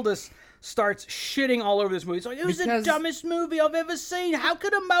 and Aldous starts shitting all over this movie. It's like, it was the dumbest movie I've ever seen. How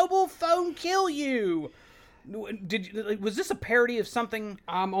could a mobile phone kill you? Was this a parody of something?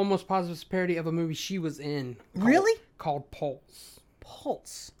 I'm almost positive it's a parody of a movie she was in. Really? Called Pulse.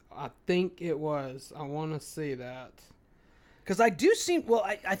 Pulse. I think it was. I want to see that. Because I do seem. Well,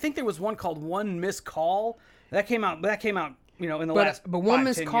 I think there was one called One Missed Call that came out. You know, in the last. But One 5,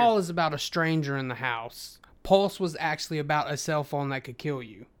 Missed 10 Call years. is about a stranger in the house. Pulse was actually about a cell phone that could kill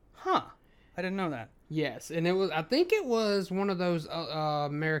you. Huh. I didn't know that. Yes, and it was. I think it was one of those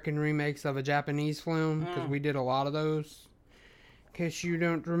American remakes of a Japanese film because we did a lot of those. In case you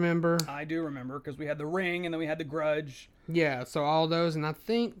don't remember. I do remember because we had The Ring and then we had The Grudge. Yeah, so all those, and I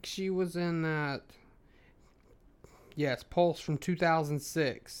think she was in that. Yes, Pulse from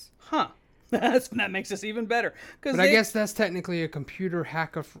 2006. Huh. That makes us even better. But I guess that's technically a computer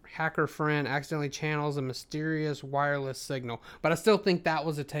hacker friend accidentally channels a mysterious wireless signal. But I still think that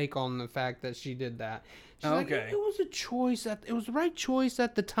was a take on the fact that she did that. She's like, Okay. it was a choice. It was the right choice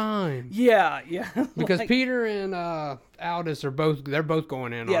at the time. Yeah. Because Like, Peter and Aldous are both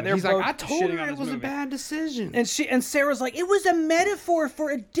going in on it. they're He's like, both I told shitting her on it this was a movie. bad decision. And Sarah's like, it was a metaphor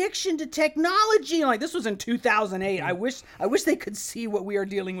for addiction to technology. And like, this was in 2008. I wish they could see what we are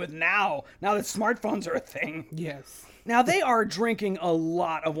dealing with now that smartphones are a thing. Yes. Now they are drinking a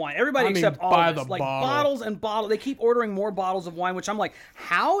lot of wine. Everybody except all by of us. the Like bottle. bottles and bottles. They keep ordering more bottles of wine, which I'm like,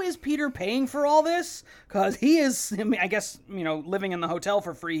 how is Peter paying for all this? Because he is, I mean, I guess, you know, living in the hotel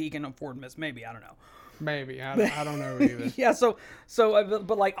for free, he can afford this. Maybe, I don't know. Maybe. I don't know either. Yeah,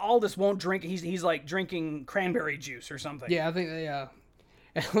 but like Aldous won't drink. He's like drinking cranberry juice or something. Yeah, I think they.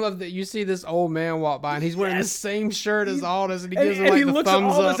 I love that you see this old man walk by and he's wearing the same shirt as Aldous and he gives him like he the looks at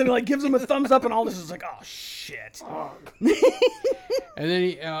thumbs Aldous up. and he like gives him a thumbs up, and Aldous is like, oh shit. And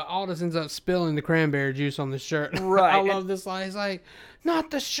then Aldous ends up spilling the cranberry juice on the shirt. Right. I love this line. He's like, not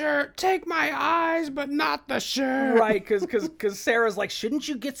the shirt. Take my eyes, but not the shirt. Right, because Sarah's like, shouldn't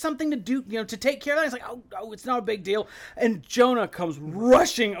you get something to do, you know, to take care of that? He's like, oh, it's not a big deal. And Jonah comes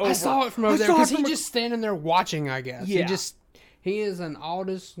rushing over. I saw it from over there saw it because from he's just standing there watching, I guess. Yeah. He is an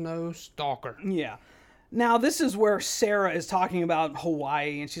Aldous Snow stalker. Yeah. Now, this is where Sarah is talking about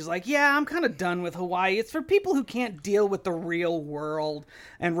Hawaii, and she's like, yeah, I'm kind of done with Hawaii. It's for people who can't deal with the real world.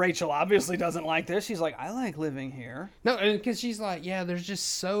 And Rachel obviously doesn't like this. She's like, I like living here. No, because she's like, yeah, there's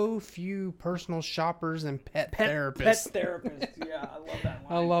just so few personal shoppers and pet therapists. Pet therapist. Yeah, I love that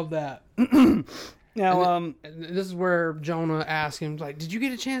I line. love that. Now, And this is where Jonah asks him, like, did you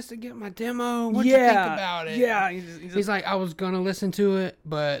get a chance to get my demo? What'd you yeah, think about it? Yeah, He's like, I was going to listen to it,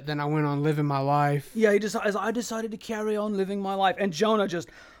 but then I went on living my life. yeah. I decided to carry on living my life, and Jonah just.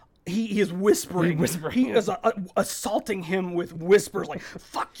 He is whispering. He is assaulting him with whispers like,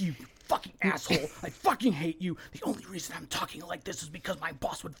 fuck you, fucking asshole. I fucking hate you. The only reason I'm talking like this is because my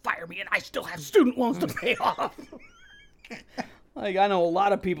boss would fire me and I still have student loans to pay off. Like, I know a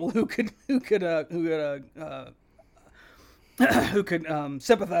lot of people who could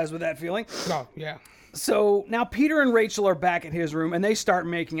sympathize with that feeling. Oh, yeah. So now Peter and Rachel are back at his room and they start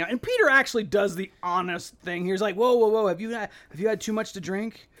making out. And Peter actually does the honest thing. He's like, whoa, have you had too much to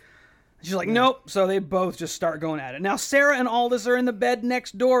drink? She's like, nope. So they both just start going at it. Now Sarah and Aldous are in the bed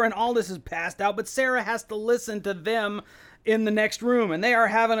next door and Aldous is passed out, but Sarah has to listen to them in the next room and they are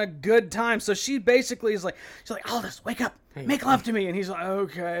having a good time. So she basically is like, she's like, Aldous, wake up, make love to me. And he's like,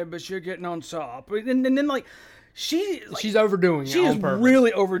 okay, but you're getting on top. And then like, she's overdoing it she on is purpose.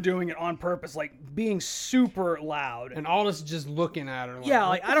 really overdoing it on purpose, like being super loud. And Aldous is just looking at her like, Yeah,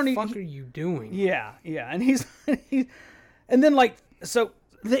 like, what I don't the even- fuck are you doing? Yeah. And and then like, so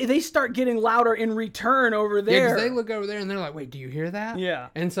they start getting louder in return over Yeah, there. because they look over there and they're like, wait, do you hear that? Yeah.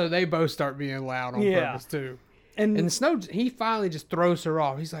 And so they both start being loud on Yeah. purpose, too. and Snow, he finally just throws her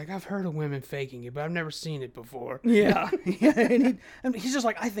off. He's like, I've heard of women faking it, but I've never seen it before. yeah, and he's just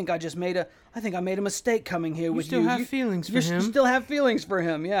like, I think I made a mistake coming here with you. still have feelings for You him. still have feelings for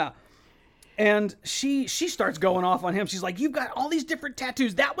him, yeah. And she starts going off on him. She's like, you've got all these different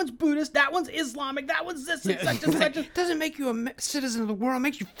tattoos. That one's Buddhist. That one's Islamic. That one's this and such and such. It doesn't make you a citizen of the world. It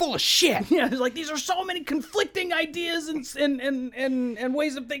makes you full of shit. Yeah, it's like these are so many conflicting ideas and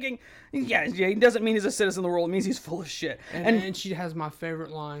ways of thinking. Yeah, he doesn't mean he's a citizen of the world. It means he's full of shit. And she has my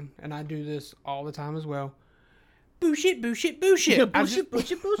favorite line, and I do this all the time as well. Bullshit, bullshit, bullshit. bullshit.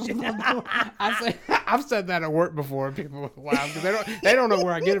 I've said that at work before, and people laugh because they don't know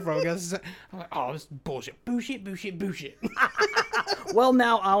where I get it from. Because I'm like, oh, this is bullshit, bullshit, bullshit, bullshit. Well,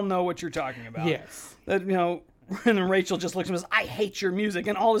 now I'll know what you're talking about. Yes. That, you know, and then Rachel just looks at him and says, I hate your music.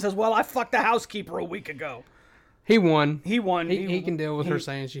 And Aldous says, well, I fucked the housekeeper a week ago. He won. He won. He can deal with her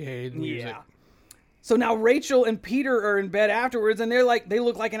saying she hated the music. Yeah. So now Rachel and Peter are in bed afterwards, and they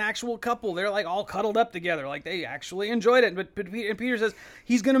look like an actual couple. They're like all cuddled up together, like they actually enjoyed it. But Peter says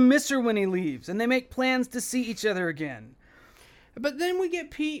he's gonna miss her when he leaves, and they make plans to see each other again. But then we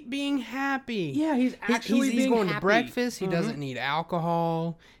get Pete being happy. Yeah, he's actually he's being going happy. to breakfast. He doesn't need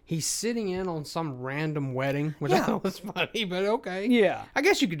alcohol. He's sitting in on some random wedding, which I thought was funny, but okay. Yeah. I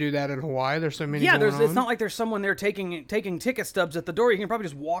guess you could do that in Hawaii. There's so many. Yeah, going on. it's not like there's someone there taking ticket stubs at the door. You can probably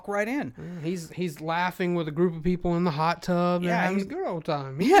just walk right in. He's laughing with a group of people in the hot tub. Yeah, Yeah, having a he's- good old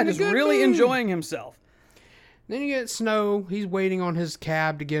time. He's Yeah, in a just good really mood. enjoying himself. Then you get Snow. He's waiting on his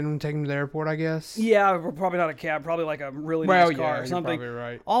cab to get him, take him to the airport, I guess. Yeah, probably not a cab, probably like a really Well, nice car yeah, or you're something. probably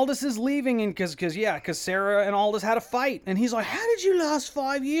right. Aldous is leaving, and because Sarah and Aldous had a fight, and he's like, "How did you last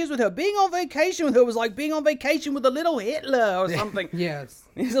 5 years with her? Being on vacation with her was like being on vacation with a little Hitler or something." Yes.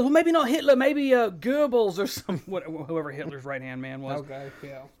 He says, "Well, maybe not Hitler, maybe Goebbels or whoever Hitler's right hand man was." Okay,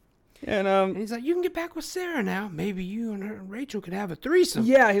 yeah. And And he's like, you can get back with Sarah now. Maybe you and her and Rachel could have a threesome.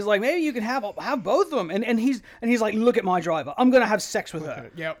 yeah, he's like, maybe you can have both of them. And he's like, look at my driver. I'm gonna have sex with her.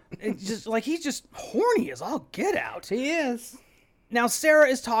 Yep. It's just like he's just horny as all get out. He is. Now Sarah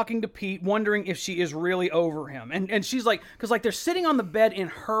is talking to Pete, wondering if she is really over him, and she's like, because like they're sitting on the bed in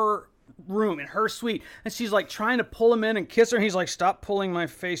her room, in her suite, and she's like trying to pull him in and kiss her, and he's like, stop pulling my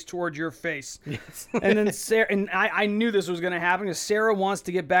face towards your face. Yes. And then Sarah, and I knew this was going to happen because Sarah wants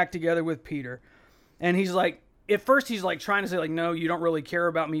to get back together with Peter, and he's like, at first he's like trying to say like, no, you don't really care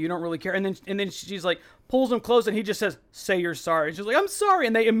about me, you don't really care, and then she's like pulls him close, and he just says, say you're sorry, and she's like, I'm sorry,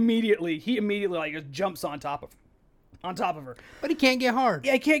 and he immediately like just jumps on top of her. But he can't get hard.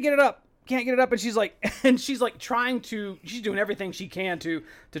 Yeah, I can't get it up. And she's like she's doing everything she can to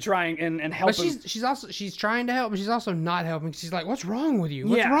try and help But him. she's trying to help, but she's also not helping. She's like, what's wrong with you?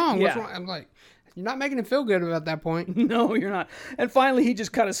 What's wrong? What's wrong? I'm like, you're not making him feel good about that point. No, you're not. And finally, he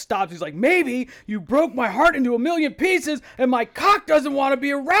just kind of stops. He's like, maybe you broke my heart into a million pieces and my cock doesn't want to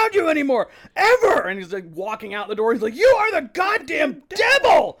be around you anymore, ever. And he's like walking out the door. He's like, you are the goddamn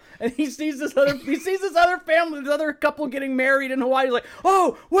devil. And he sees this other family, this other couple getting married in Hawaii. He's like,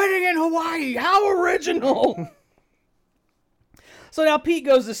 oh, wedding in Hawaii. How original. So now Pete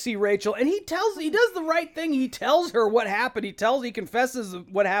goes to see Rachel, and he does the right thing. He tells her what happened. He confesses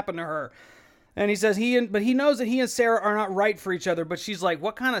what happened to her. And he says but he knows that he and Sarah are not right for each other. But she's like,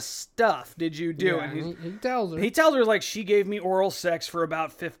 what kind of stuff did you do? Yeah, and he tells her. He tells her, like, she gave me oral sex for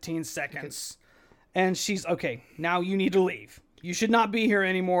about 15 seconds. And she's, okay, now you need to leave. You should not be here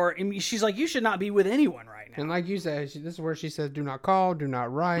anymore. And she's like, you should not be with anyone right now. And like you said, this is where she says, do not call, do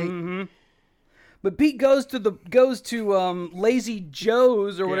not write. Mm-hmm. But Pete goes to Lazy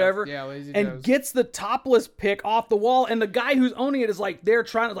Joe's or whatever, Lazy and Joe's. gets the topless pic off the wall. And the guy who's owning it is like, they're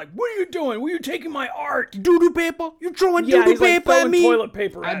trying to like, what are you doing? Were you taking my art? Doo-doo paper? You throwing Yeah, doo-doo he's like paper at throwing me? toilet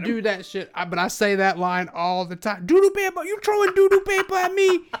paper at I him. do that shit, but I say that line all the time. Doo-doo paper? You throwing doo-doo paper at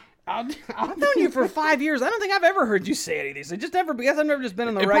me? I've known you for 5 years. I don't think I've ever heard you say any of these. Because I've never just been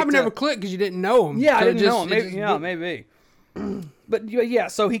in the It right. probably never clicked because you didn't know him. Yeah, I So it didn't know just- him. it just- Maybe. But yeah,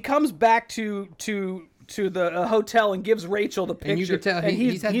 so he comes back to the hotel and gives Rachel the picture. And you can tell and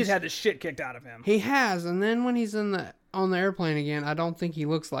he's had he's this- had the shit kicked out of him. He has, and then when he's on the airplane again, I don't think he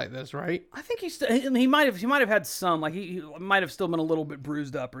looks like this, right? I think he might have had some, like he might have still been a little bit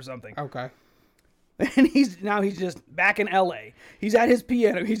bruised up or something. Okay. And he's just back in LA. He's at his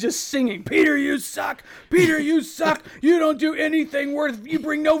piano. He's just singing, Peter, you suck. Peter, you suck. You don't do anything worth. You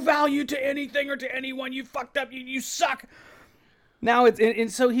bring no value to anything or to anyone. You fucked up. You suck. Now this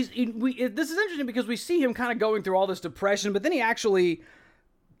is interesting because we see him kind of going through all this depression, but then he actually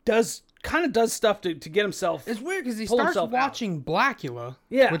does stuff to get himself. It's weird because he pull starts himself out. watching Blackula,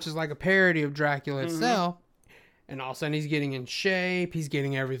 Yeah. which is like a parody of Dracula itself, and all of a sudden he's getting in shape, he's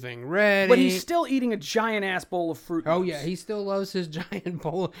getting everything ready. But he's still eating a giant ass bowl of Fruit Oh Loops. yeah, he still loves his giant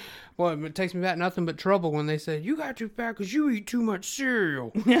bowl. Well, it takes me back nothing but trouble when they said, you got too fat because you eat too much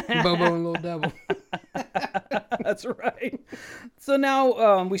cereal. Bobo and Little Devil. That's right. So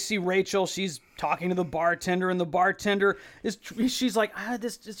now we see Rachel. She's talking to the bartender, and the bartender she's like,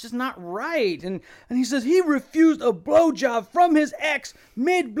 it's just not right. And he says he refused a blowjob from his ex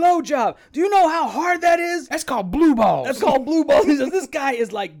mid blowjob. Do you know how hard that is? That's called blue balls. That's called blue balls. He says this guy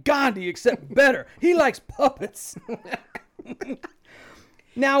is like Gandhi except better. He likes puppets.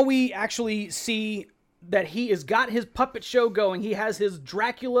 Now we actually see that he has got his puppet show going. He has his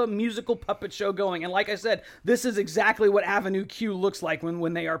Dracula musical puppet show going. And like I said, this is exactly what Avenue Q looks like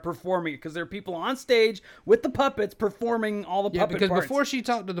when they are performing. Because there are people on stage with the puppets performing all the puppet because parts. before she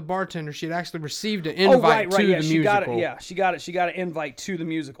talked to the bartender, she had actually received an invite to yeah, the she musical. got it. Yeah, she got an invite to the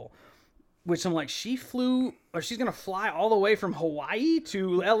musical. Which I'm like, she flew she's gonna fly all the way from Hawaii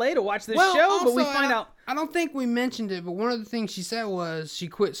to L.A. to watch this Well, show. also, But we find out. I don't think we mentioned it, but one of the things she said was she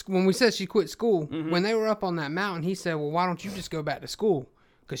quit. When we said she quit school, when they were up on that mountain, he said, "Well, why don't you just go back to school?"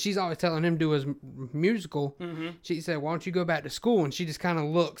 Because she's always telling him to do his musical. She said, "Why don't you go back to school?" And she just kind of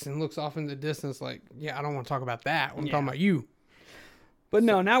looks off in the distance, like, "Yeah, I don't want to talk about that. I'm talking about you." But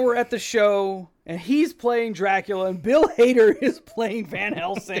no, now we're at the show, and he's playing Dracula, and Bill Hader is playing Van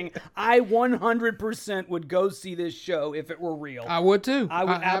Helsing. I 100% would go see this show if it were real. I would too. I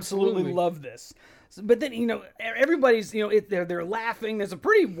would absolutely love this. But then, everybody's, they're laughing. There's a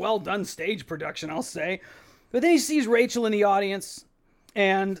pretty well done stage production, I'll say. But then he sees Rachel in the audience,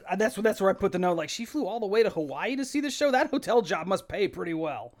 and that's where I put the note. Like, she flew all the way to Hawaii to see the show. That hotel job must pay pretty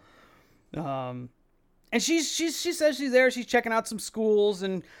well. And she says she's there. She's checking out some schools,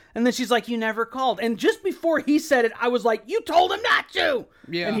 and then she's like, "You never called." And just before he said it, I was like, "You told him not to."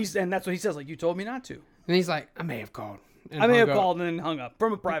 Yeah. And that's what he says, like, "You told me not to." And he's like, "I may have called." And I may have hung up. called and then hung up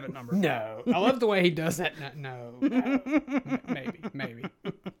from a private number. No, I love the way he does that. No. Maybe.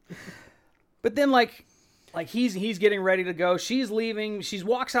 But then, like he's getting ready to go. She's leaving. She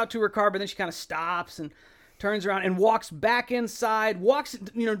walks out to her car, but then she kind of stops and turns around and walks back inside.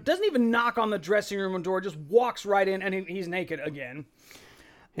 Doesn't even knock on the dressing room door. Just walks right in, and he's naked again.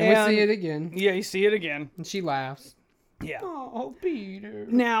 And we see it again. Yeah, you see it again. And she laughs. Yeah. Oh, Peter.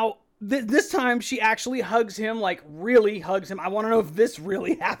 Now, this time she actually hugs him, like really hugs him. I want to know if this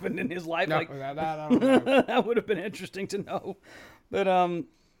really happened in his life. No, Like that I don't know. that would have been interesting to know. But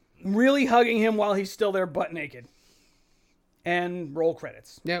really hugging him while he's still there, butt naked. And roll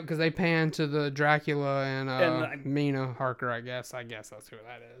credits. Yeah, because they pan to the Dracula and And, Mina Harker, I guess that's who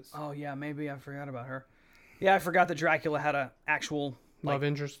that is. Oh yeah, maybe I forgot about her. Yeah, I forgot that Dracula had a actual Love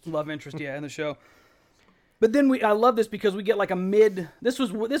interest. in the show. But then I love this because we get like a mid. This was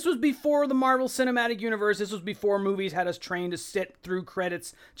before the Marvel Cinematic Universe. This was before movies had us trained to sit through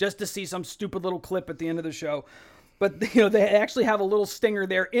credits just to see some stupid little clip at the end of the show. But they actually have a little stinger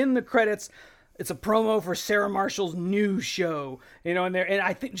there in the credits. It's a promo for Sarah Marshall's new show, and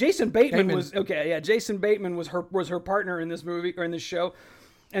I think Jason Bateman was okay. Yeah, Jason Bateman was her partner in this movie or in this show,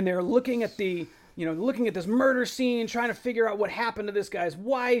 and they're looking at this murder scene, trying to figure out what happened to this guy's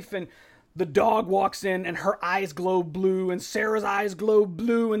wife, and the dog walks in, and her eyes glow blue, and Sarah's eyes glow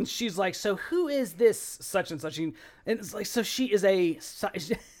blue, and she's like, "So who is this such and such?" And it's like, so she is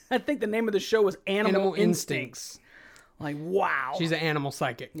I think the name of the show was Animal Instincts. Like, wow. She's an animal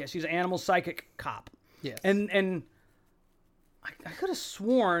psychic. Yeah, she's an animal psychic cop. Yes. And I could have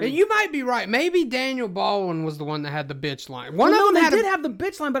sworn. And you might be right. Maybe Daniel Baldwin was the one that had the bitch line. They did have the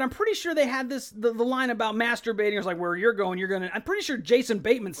bitch line, but I'm pretty sure they had the line about masturbating. It was like, where you're going, you're going to. I'm pretty sure Jason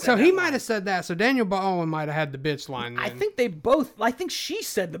Bateman said So that he line. might have said that. So Daniel Baldwin might have had the bitch line then. I think she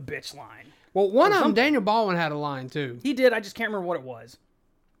said the bitch line. Well, one of them, Daniel Baldwin had a line too. He did. I just can't remember what it was.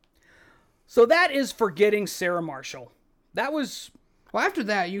 So that is Forgetting Sarah Marshall. That was. Well, after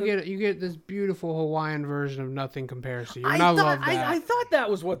that, you get this beautiful Hawaiian version of Nothing Compares to You, and I love that. I thought that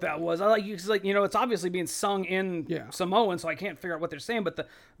was what that was. I like you, it's obviously being sung in Samoan, so I can't figure out what they're saying. But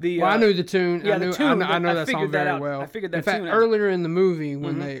well, I knew the tune. Yeah, the tune. I know that song very well. I figured that in fact, tune out. earlier in the movie,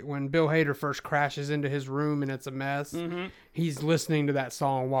 when Bill Hader first crashes into his room and it's a mess, he's listening to that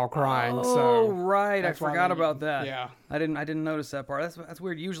song while crying. Oh, so right. I forgot about that. Yeah. I didn't notice that part. That's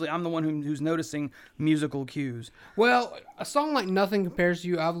weird. Usually I'm the one who's noticing musical cues. Well, a song like Nothing Compares to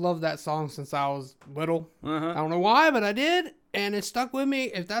You, I've loved that song since I was little. I don't know why, but I did, and it stuck with me.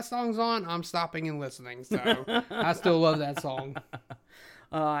 If that song's on, I'm stopping and listening. So I still love that song.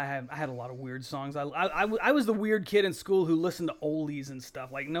 I had a lot of weird songs. I was the weird kid in school who listened to oldies and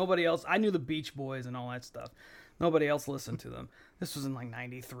stuff. Like nobody else. I knew the Beach Boys and all that stuff. Nobody else listened to them. This was in like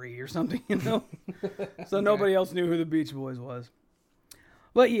 93 or something, So nobody else knew who the Beach Boys was.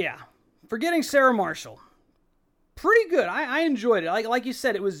 But yeah, Forgetting Sarah Marshall. Pretty good. I enjoyed it. Like you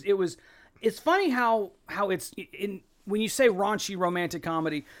said, it's funny how it's when you say raunchy romantic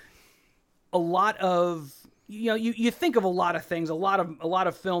comedy, a lot of you think of a lot of things, a lot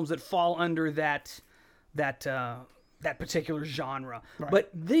of films that fall under that particular genre. Right.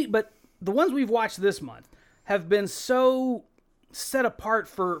 But the ones we've watched this month have been so set apart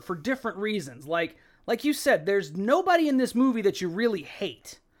for different reasons. Like you said, there's nobody in this movie that you really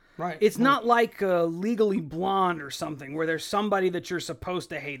hate. Right. It's not like Legally Blonde or something where there's somebody that you're supposed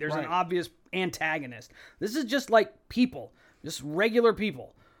to hate. There's an obvious antagonist. This is just like people, just regular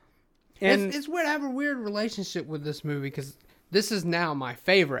people. And it's weird. I have a weird relationship with this movie because this is now my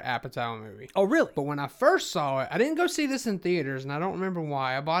favorite Apatow movie. Oh, really? But when I first saw it, I didn't go see this in theaters, and I don't remember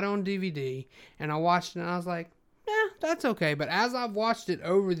why. I bought it on DVD, and I watched it, and I was like, that's okay. But as I've watched it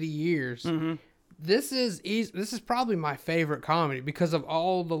over the years, This is probably my favorite comedy because of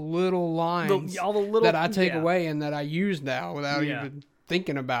all the little lines All the little- that I take yeah. away and that I use now without Yeah. even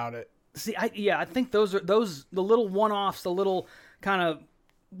thinking about it. See, I think those are the little one-offs, the little kind of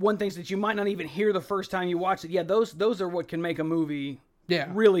one things that you might not even hear the first time you watch it. Yeah, those are what can make a movie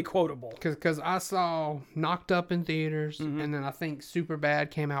really quotable. Because I saw Knocked Up in theaters, Mm-hmm. and then I think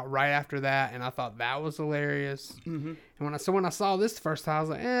Superbad came out right after that, and I thought that was hilarious. Mm-hmm. And when I saw this the first time, I was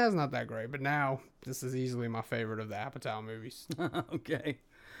like, it's not that great. But now, this is easily my favorite of the Apatow movies. Okay.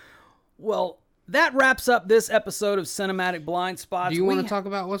 Well, that wraps up this episode of Cinematic Blind Spots. Do you want to talk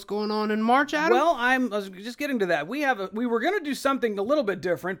about what's going on in March, Adam? Well, I was just getting to that. We were going to do something a little bit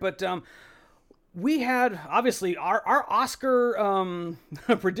different, but we had, obviously, our Oscar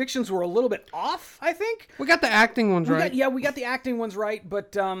predictions were a little bit off, I think. we got the acting ones right. We got the acting ones right,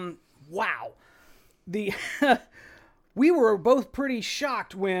 but wow. We were both pretty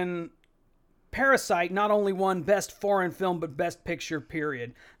shocked when Parasite not only won Best Foreign Film, but Best Picture,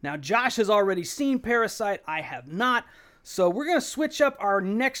 period. Now, Josh has already seen Parasite. I have not. So we're going to switch up our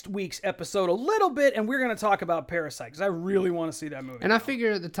next week's episode a little bit, and we're going to talk about Parasite, because I really want to see that movie. And I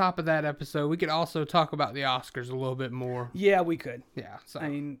figure at the top of that episode, we could also talk about the Oscars a little bit more. Yeah, we could. Yeah, so I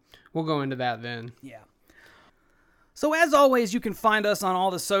mean, we'll go into that then. yeah. So as always, you can find us on all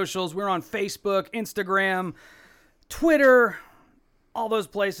the socials. We're on Facebook, Instagram, Twitter, all those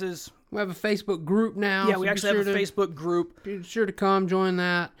places. We have a Facebook group now. Yeah, so we be actually have a Facebook group. Be sure to come join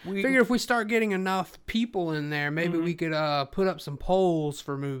that. Figure if we start getting enough people in there, maybe we could put up some polls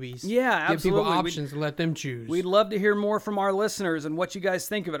for movies. Yeah, Give people absolutely. options and let them choose. We'd love to hear more from our listeners and what you guys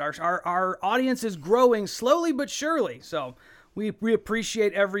think of it. Our audience is growing slowly but surely, so we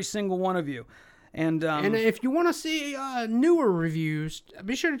appreciate every single one of you. And if you want to see newer reviews,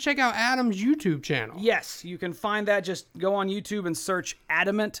 be sure to check out Adam's YouTube channel. yes, you can find that. Just go on YouTube and search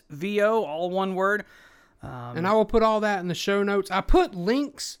Adamant VO, all one word. And I will put all that in the show notes. I put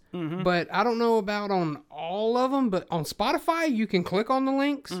links, but I don't know about on all of them. But on Spotify, you can click on the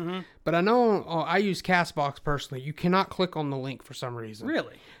links. But I know I use Castbox personally. You cannot click on the link for some reason.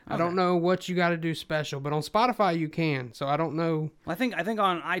 Really? I don't know what you got to do special, but on Spotify you can. So I don't know. I think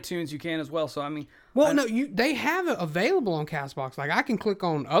on iTunes you can as well. So I mean, Well, no, they have it available on Castbox. Like I can click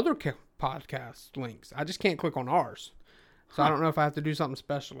on other podcast links. I just can't click on ours. So I don't know if I have to do something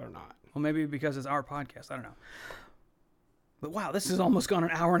special or not. well, maybe because it's our podcast. I don't know. But wow, this has almost gone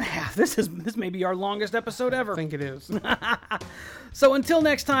an hour and a half. This may be our longest episode ever. I think it is. So until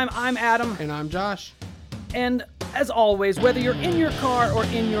next time, I'm Adam. And I'm Josh. And as always, whether you're in your car or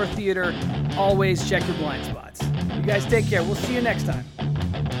in your theater, always check your blind spots. You guys take care. We'll see you next time.